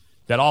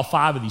that all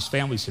 5 of these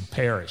families had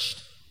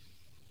perished.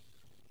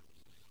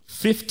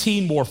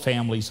 15 more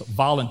families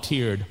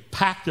volunteered,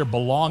 packed their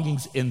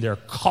belongings in their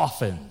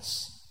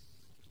coffins,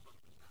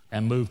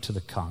 and moved to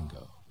the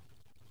Congo.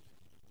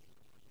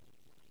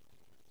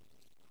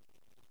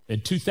 In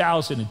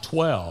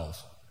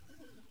 2012,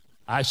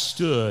 I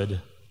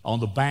stood on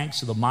the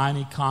banks of the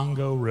mighty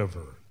Congo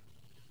River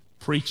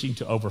preaching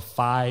to over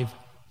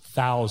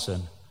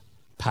 5,000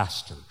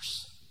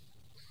 pastors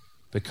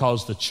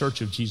because the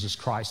Church of Jesus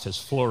Christ has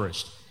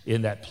flourished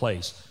in that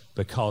place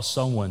because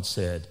someone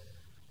said,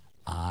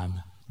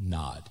 I'm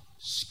not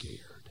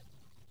scared.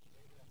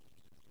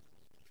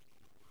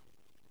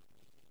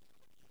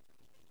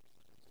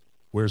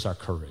 Where's our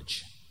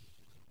courage?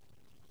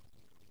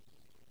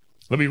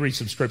 Let me read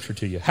some scripture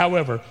to you.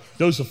 However,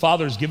 those the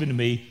Father has given to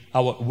me,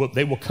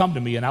 they will come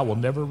to me and I will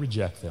never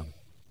reject them.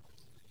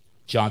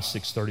 John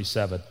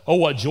 6:37. Oh,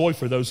 what joy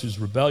for those whose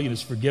rebellion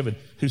is forgiven,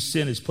 whose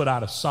sin is put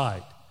out of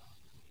sight.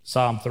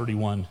 Psalm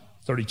 31,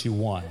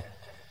 32:1.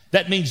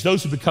 That means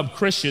those who become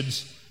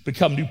Christians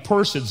become new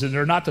persons, and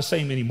they're not the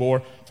same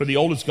anymore, for the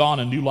old is gone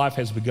and new life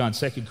has begun.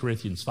 2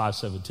 Corinthians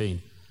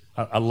 5:17.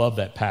 I love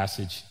that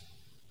passage.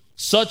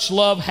 Such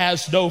love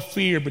has no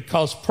fear,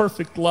 because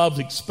perfect love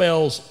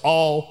expels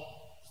all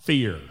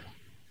fear.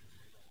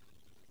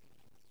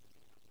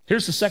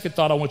 Here's the second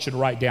thought I want you to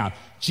write down.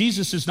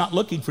 Jesus is not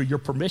looking for your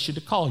permission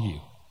to call you.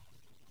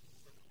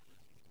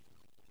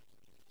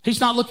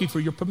 He's not looking for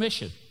your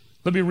permission.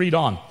 Let me read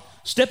on.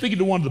 Stepping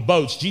into one of the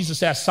boats,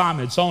 Jesus asked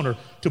Simon, its owner,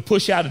 to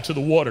push out into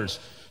the waters.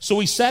 So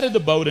he sat in the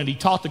boat and he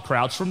taught the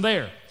crowds from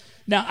there.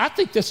 Now, I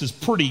think this is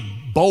pretty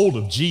bold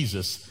of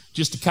Jesus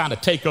just to kind of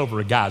take over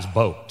a guy's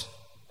boat.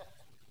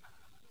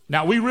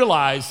 Now, we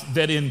realize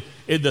that in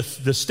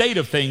the state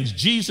of things,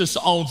 Jesus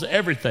owns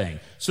everything.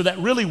 So that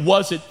really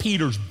wasn't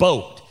Peter's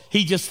boat.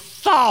 He just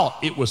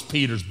thought it was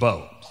Peter's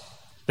boat.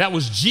 That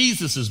was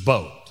Jesus's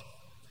boat.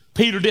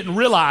 Peter didn't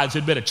realize it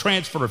had been a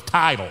transfer of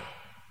title,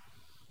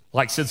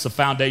 like since the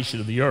foundation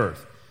of the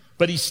earth.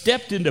 But he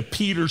stepped into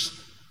Peter's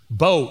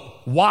boat.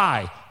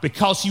 Why?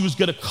 Because he was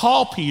going to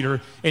call Peter,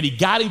 and he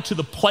got him to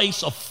the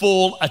place of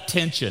full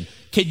attention.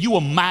 Can you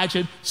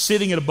imagine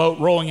sitting in a boat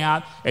rowing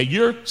out, and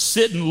you're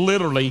sitting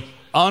literally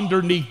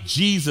underneath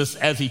Jesus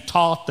as he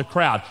taught the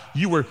crowd?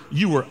 You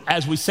were,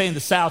 as we say in the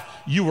South,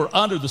 you were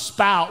under the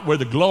spout where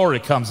the glory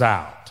comes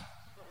out.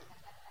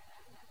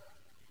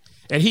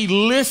 And he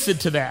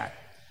listened to that.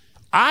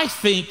 I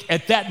think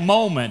at that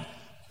moment,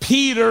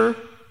 Peter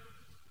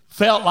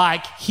felt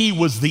like he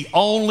was the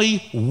only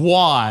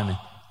one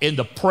in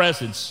the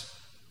presence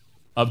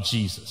of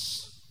Jesus.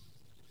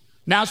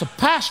 Now, as a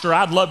pastor,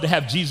 I'd love to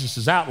have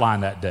Jesus'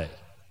 outline that day,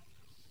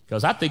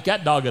 because I think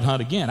that dog would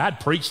hunt again. I'd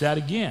preach that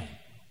again.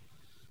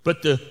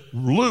 But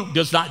Luke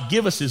does not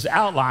give us his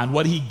outline.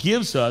 What he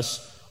gives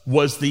us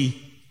was the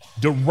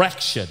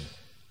direction.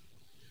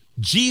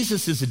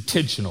 Jesus is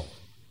intentional.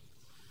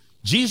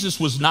 Jesus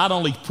was not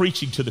only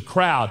preaching to the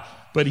crowd,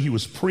 but he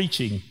was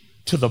preaching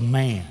to the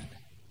man.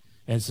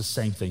 And it's the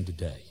same thing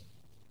today.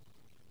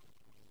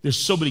 There's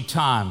so many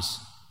times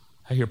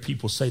I hear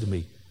people say to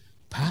me,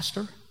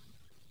 Pastor,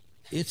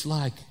 it's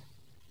like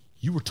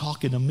you were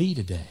talking to me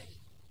today,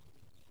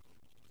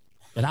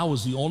 and I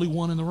was the only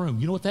one in the room.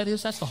 You know what that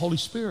is? That's the Holy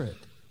Spirit.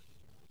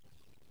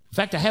 In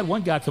fact, I had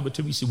one guy come up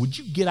to me and say, would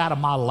you get out of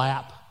my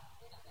lap?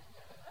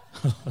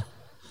 I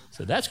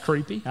said, that's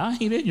creepy. I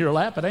ain't in your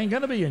lap. It ain't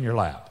going to be in your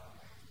lap.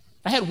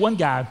 I had one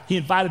guy, he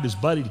invited his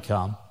buddy to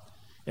come,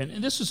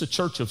 and this was a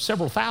church of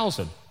several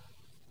thousand,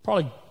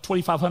 probably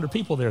 2,500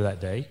 people there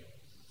that day.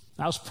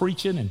 I was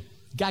preaching, and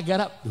the guy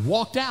got up and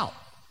walked out.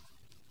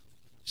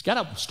 He got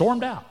up,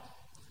 stormed out.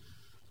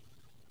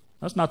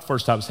 That's not the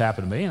first time it's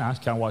happened to me, and I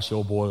kind of watched the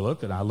old boy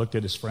look, and I looked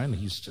at his friend,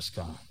 and he's just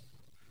gone.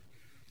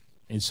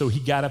 And so he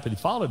got up and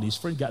he followed, and his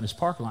friend got in his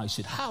parking lot. He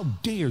said, how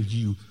dare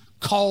you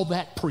call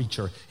that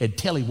preacher and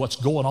tell him what's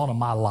going on in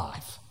my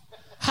life?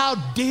 How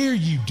dare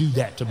you do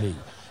that to me?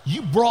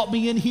 You brought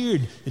me in here,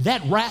 and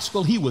that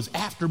rascal, he was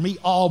after me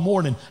all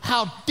morning.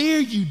 How dare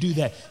you do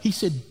that? He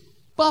said,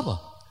 Bubba,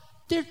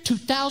 there are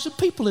 2,000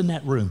 people in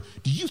that room.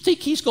 Do you think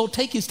he's going to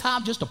take his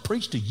time just to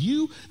preach to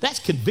you? That's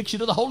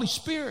conviction of the Holy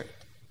Spirit.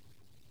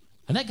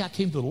 And that guy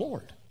came to the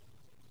Lord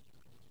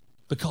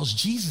because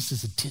Jesus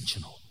is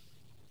intentional.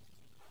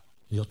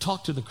 He'll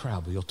talk to the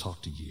crowd, but he'll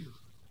talk to you.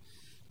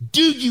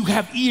 Do you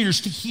have ears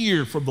to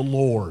hear from the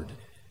Lord?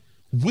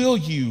 Will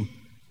you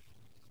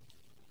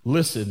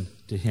listen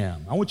to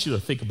him? I want you to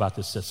think about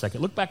this a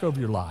second. Look back over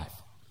your life.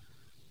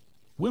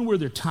 When were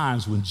there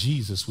times when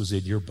Jesus was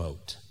in your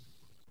boat?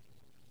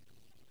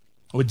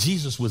 When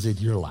Jesus was in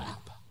your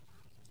lap?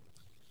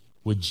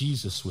 When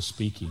Jesus was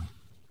speaking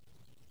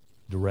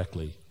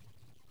directly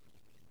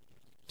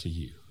to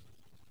you?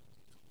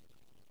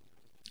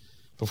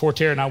 Before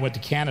Tara and I went to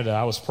Canada,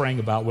 I was praying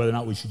about whether or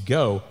not we should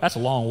go. That's a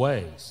long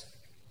ways.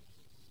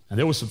 And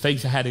there were some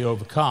things I had to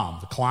overcome.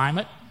 The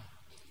climate,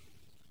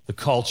 the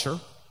culture,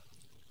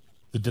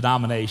 the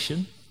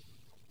denomination.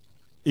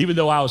 Even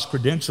though I was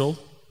credentialed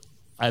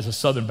as a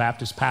Southern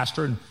Baptist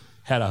pastor and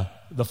had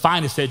the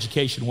finest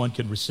education one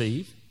could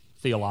receive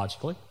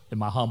theologically, in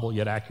my humble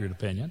yet accurate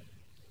opinion,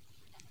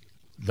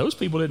 those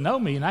people didn't know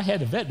me, and I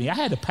had to vet me. I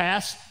had to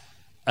pass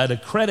an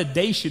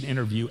accreditation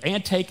interview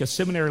and take a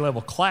seminary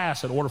level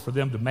class in order for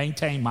them to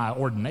maintain my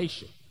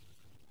ordination.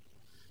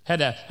 Had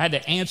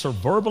to answer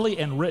verbally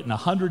and written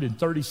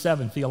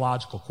 137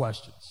 theological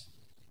questions.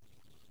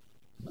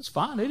 That's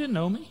fine. They didn't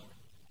know me.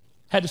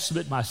 Had to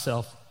submit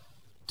myself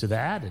to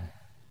that. And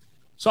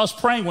so I was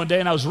praying one day,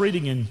 and I was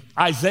reading in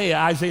Isaiah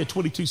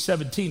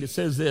 22:17. It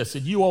says this,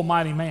 and you,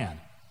 almighty man,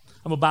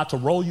 I'm about to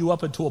roll you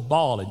up into a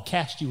ball and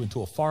cast you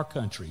into a far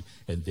country,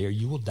 and there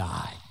you will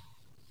die.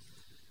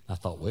 I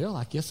thought, well,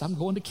 I guess I'm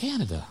going to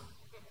Canada.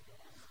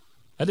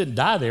 I didn't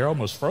die there,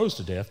 almost froze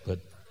to death, but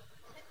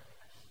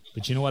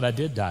you know what? I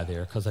did die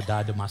there because I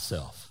died to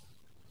myself.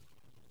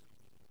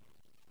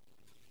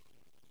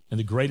 And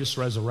the greatest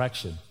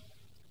resurrection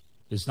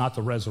is not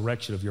the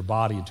resurrection of your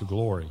body into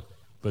glory,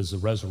 but is the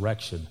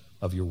resurrection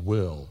of your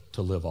will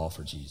to live all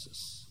for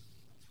Jesus.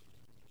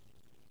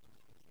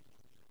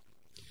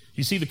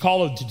 You see, the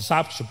call of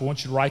discipleship, I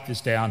want you to write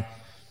this down,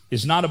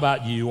 is not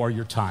about you or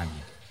your timing.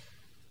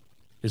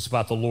 It's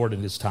about the Lord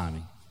and his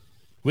timing.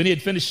 When he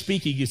had finished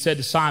speaking, he said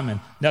to Simon,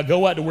 now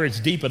go out to where it's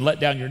deep and let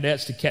down your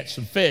nets to catch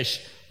some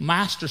fish.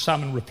 Master,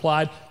 Simon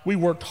replied, we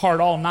worked hard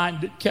all night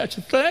and didn't catch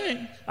a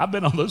thing. I've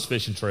been on those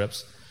fishing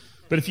trips.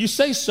 But if you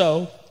say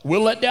so,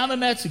 we'll let down the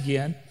nets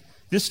again.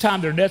 This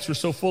time their nets were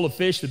so full of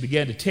fish they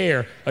began to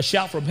tear. A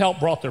shout from help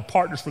brought their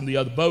partners from the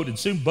other boat, and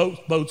soon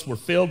both boats were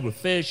filled with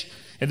fish,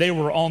 and they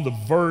were on the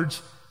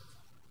verge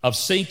of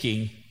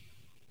sinking.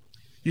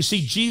 You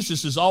see,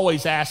 Jesus is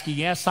always asking,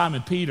 he asked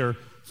Simon Peter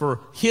for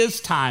his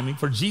timing,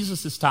 for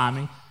Jesus'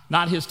 timing,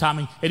 not his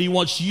timing, and he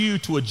wants you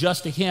to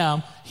adjust to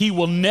him. He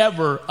will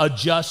never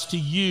adjust to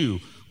you.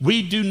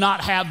 We do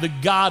not have the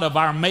God of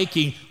our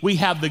making. We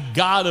have the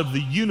God of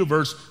the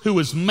universe who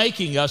is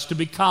making us to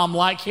become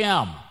like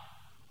him.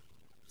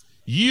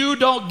 You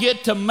don't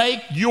get to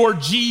make your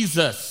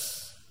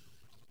Jesus.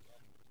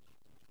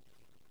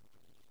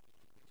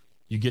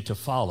 You get to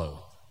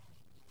follow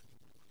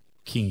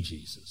King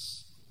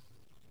Jesus.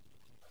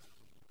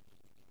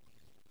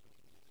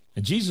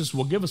 And Jesus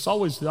will give us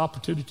always the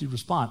opportunity to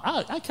respond.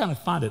 I kind of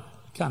find it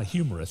kind of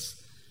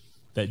humorous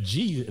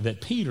that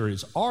Peter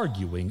is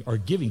arguing or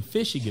giving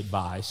fishing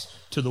advice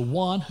to the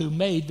one who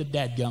made the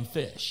dadgum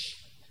fish.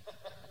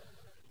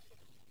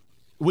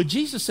 When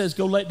Jesus says,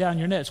 go let down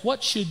your nets,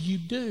 what should you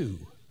do?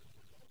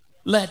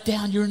 Let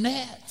down your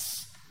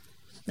nets.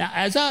 Now,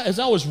 as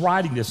I was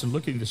writing this and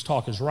looking at this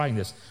talk, as writing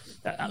this,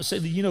 I was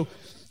saying that, you know,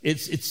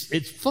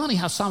 it's funny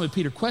how Simon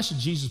Peter questioned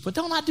Jesus, but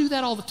don't I do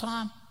that all the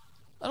time?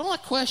 Don't I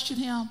question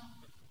him?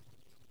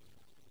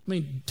 I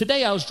mean,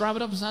 today I was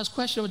driving up and I was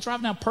questioning. I was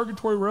driving down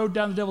Purgatory Road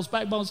down the Devil's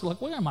Backbone. I was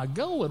like, where am I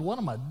going? What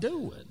am I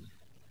doing?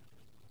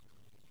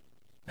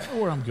 I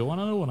know where I'm going.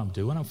 I know what I'm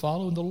doing. I'm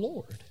following the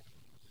Lord.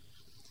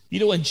 You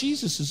know, and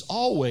Jesus is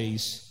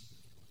always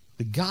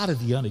the God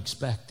of the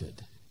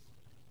unexpected.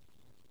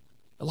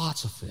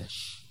 Lots of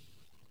fish.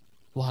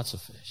 Lots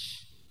of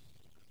fish.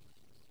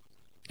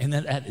 And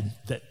then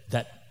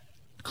that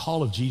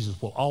call of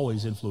Jesus will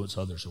always influence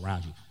others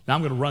around you. Now,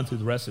 I'm going to run through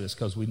the rest of this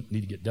because we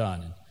need to get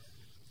done. And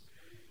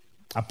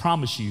I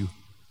promise you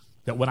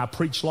that when I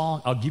preach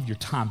long, I'll give your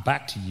time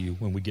back to you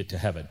when we get to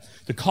heaven.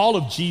 The call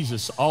of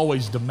Jesus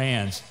always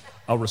demands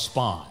a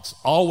response,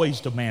 always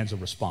demands a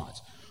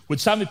response. When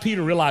Simon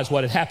Peter realized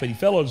what had happened, he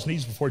fell on his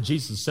knees before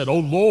Jesus and said, "Oh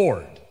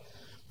Lord,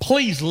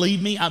 please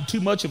leave me. I'm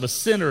too much of a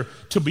sinner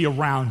to be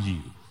around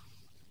you."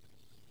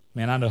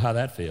 Man, I know how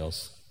that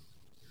feels.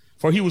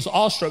 For he was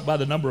awestruck by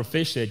the number of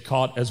fish they had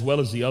caught, as well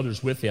as the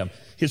others with him.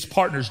 His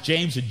partners,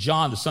 James and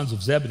John, the sons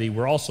of Zebedee,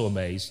 were also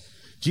amazed.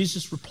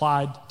 Jesus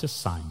replied to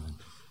Simon,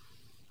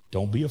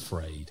 "Don't be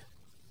afraid.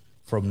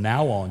 From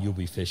now on, you'll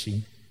be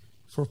fishing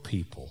for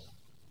people."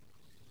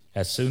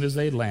 As soon as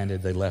they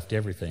landed, they left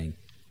everything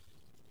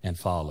and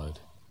followed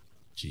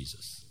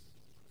Jesus.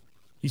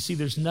 You see,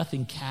 there's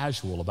nothing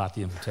casual about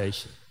the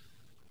invitation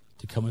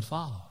to come and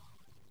follow.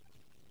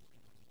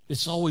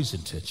 It's always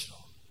intentional.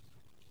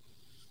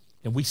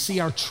 And we see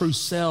our true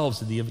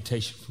selves in the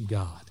invitation from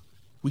God.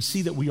 We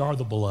see that we are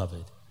the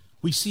beloved.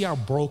 We see our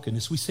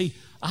brokenness. We see,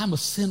 I'm a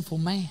sinful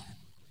man.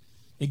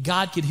 And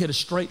God can hit a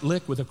straight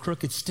lick with a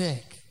crooked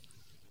stick.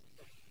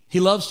 He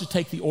loves to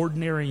take the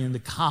ordinary and the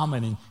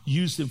common and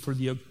use them for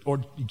the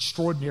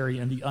extraordinary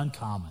and the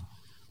uncommon.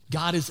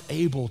 God is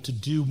able to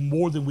do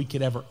more than we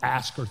could ever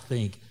ask or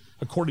think,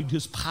 according to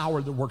his power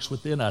that works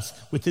within us,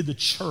 within the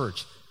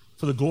church,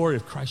 for the glory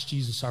of Christ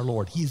Jesus our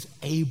Lord. He is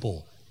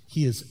able.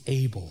 He is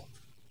able.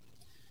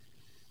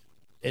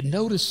 And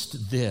notice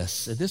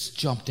this, and this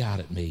jumped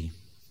out at me.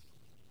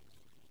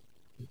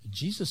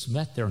 Jesus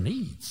met their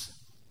needs.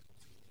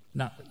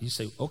 Now, you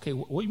say, okay,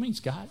 what do you mean,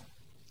 Scott?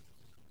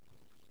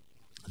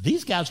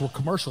 These guys were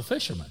commercial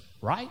fishermen,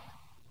 right?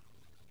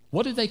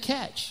 What did they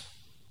catch?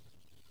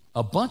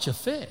 A bunch of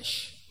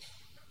fish.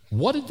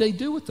 What did they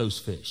do with those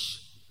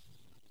fish?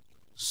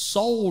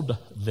 Sold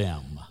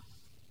them.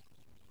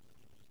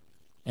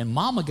 And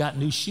Mama got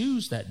new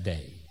shoes that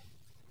day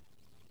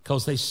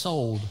because they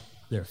sold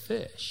their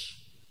fish.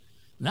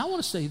 Now, I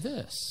want to say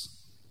this.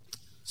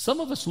 Some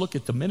of us look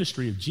at the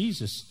ministry of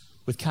Jesus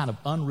with kind of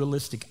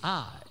unrealistic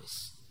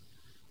eyes.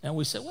 And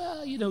we say,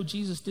 well, you know,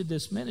 Jesus did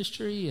this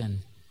ministry and,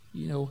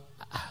 you know,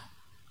 I'll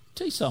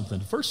tell you something.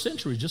 The first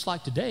century, just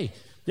like today,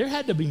 there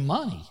had to be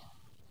money.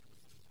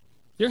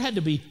 There had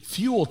to be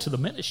fuel to the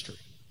ministry.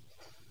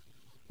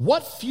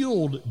 What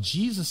fueled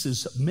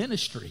Jesus'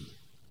 ministry?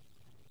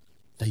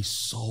 They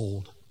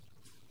sold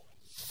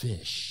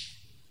fish.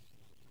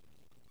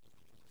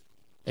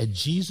 And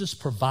Jesus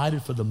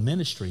provided for the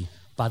ministry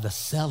by the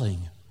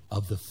selling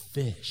of the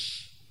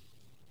fish.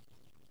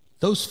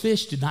 Those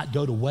fish did not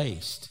go to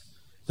waste.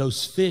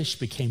 Those fish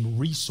became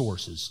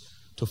resources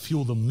to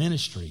fuel the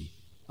ministry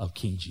of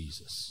King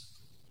Jesus.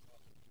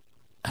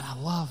 And I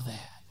love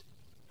that.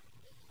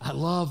 I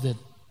love that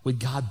when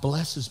God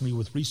blesses me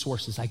with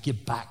resources, I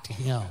give back to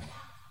him.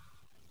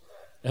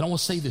 And I want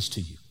to say this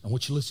to you. I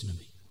want you to listen to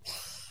me.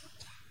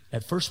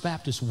 At First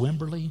Baptist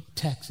Wimberley,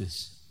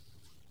 Texas,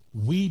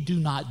 we do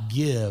not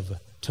give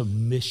to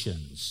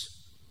missions.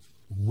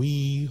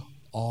 We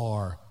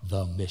are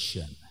the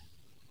mission.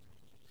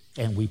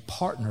 And we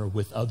partner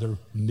with other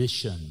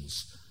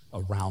missions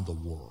around the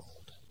world.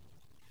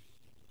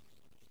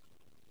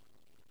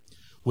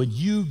 When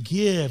you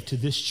give to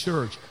this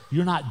church,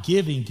 you're not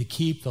giving to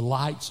keep the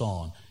lights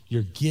on.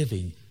 You're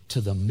giving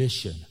to the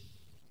mission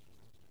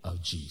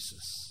of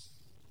Jesus.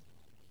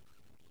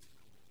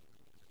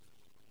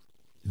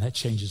 And that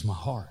changes my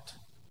heart.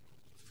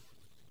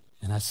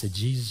 And I said,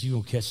 Jesus, you're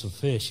going to catch some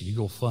fish and you're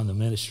going to fund the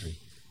ministry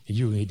and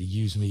you're going to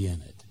use me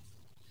in it.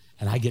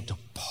 And I get to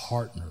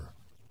partner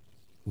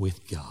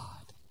with God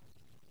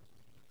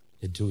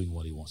in doing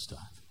what he wants done.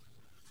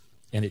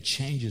 And it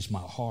changes my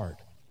heart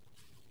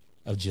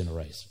of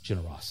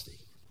generosity.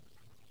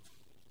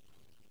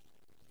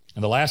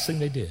 And the last thing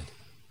they did,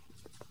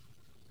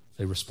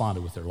 they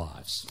responded with their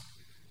lives.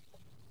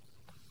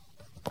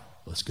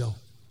 Let's go.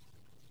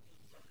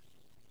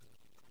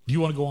 Do you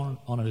want to go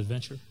on an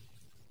adventure?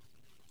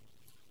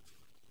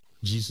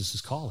 Jesus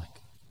is calling.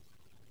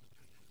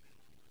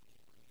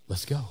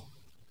 Let's go.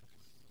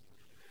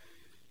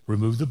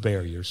 Remove the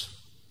barriers.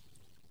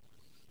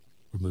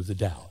 Remove the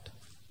doubt.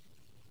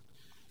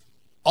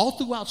 All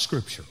throughout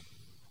Scripture,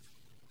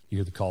 you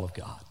hear the call of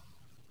God.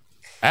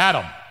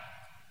 Adam,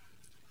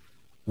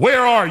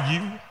 where are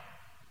you?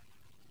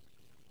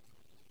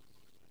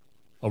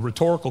 A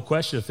rhetorical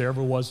question if there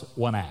ever was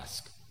one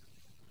asked.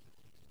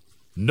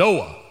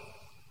 Noah,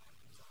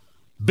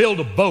 build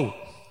a boat.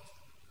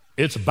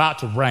 It's about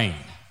to rain.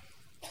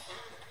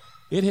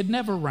 It had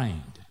never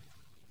rained.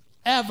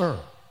 Ever.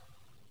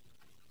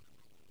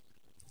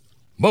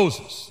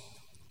 Moses,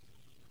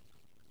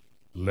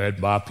 let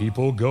my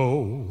people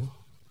go.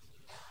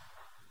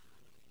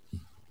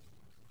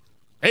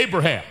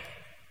 Abraham,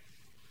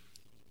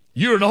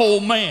 you're an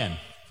old man.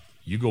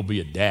 You're going to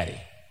be a daddy.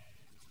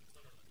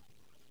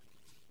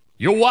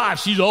 Your wife,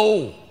 she's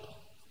old.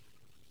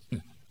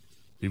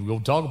 People going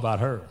to talk about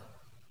her.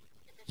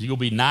 She's going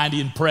to be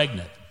 90 and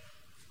pregnant.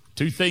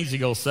 Two things you're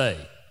going to say.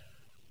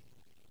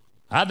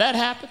 How'd that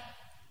happen?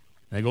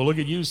 And they go look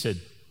at you and said,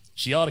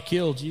 she ought to have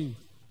killed you.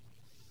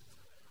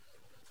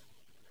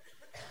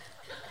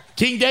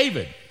 King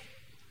David,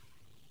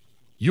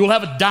 you'll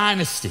have a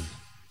dynasty.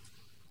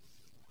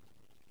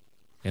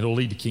 And it'll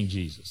lead to King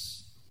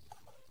Jesus.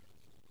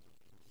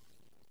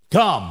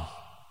 Come,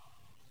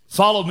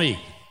 follow me,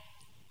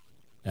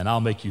 and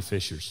I'll make you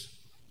fishers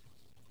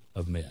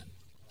of men.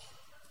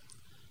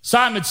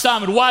 Simon,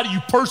 Simon, why do you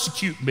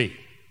persecute me?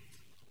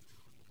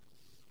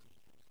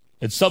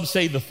 And some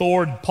say the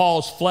thorn in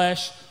Paul's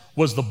flesh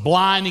was the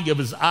blinding of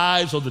his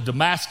eyes on the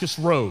Damascus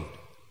road.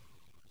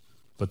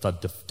 But the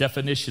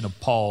definition of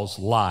Paul's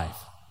life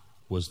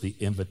was the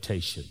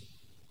invitation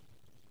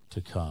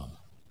to come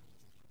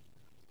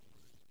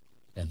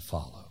and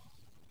follow.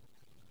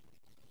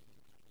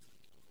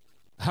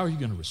 How are you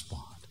going to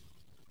respond?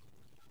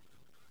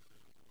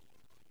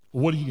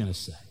 What are you going to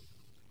say?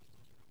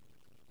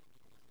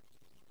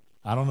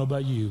 I don't know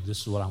about you.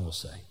 This is what I'm going to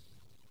say.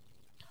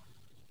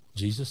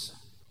 Jesus,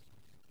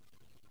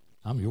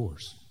 I'm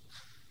yours.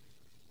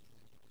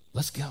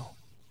 Let's go.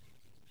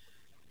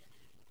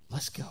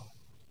 Let's go.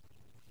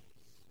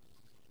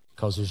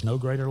 Because there's no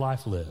greater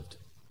life lived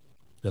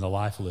than a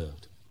life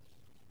lived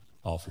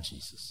all for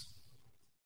Jesus.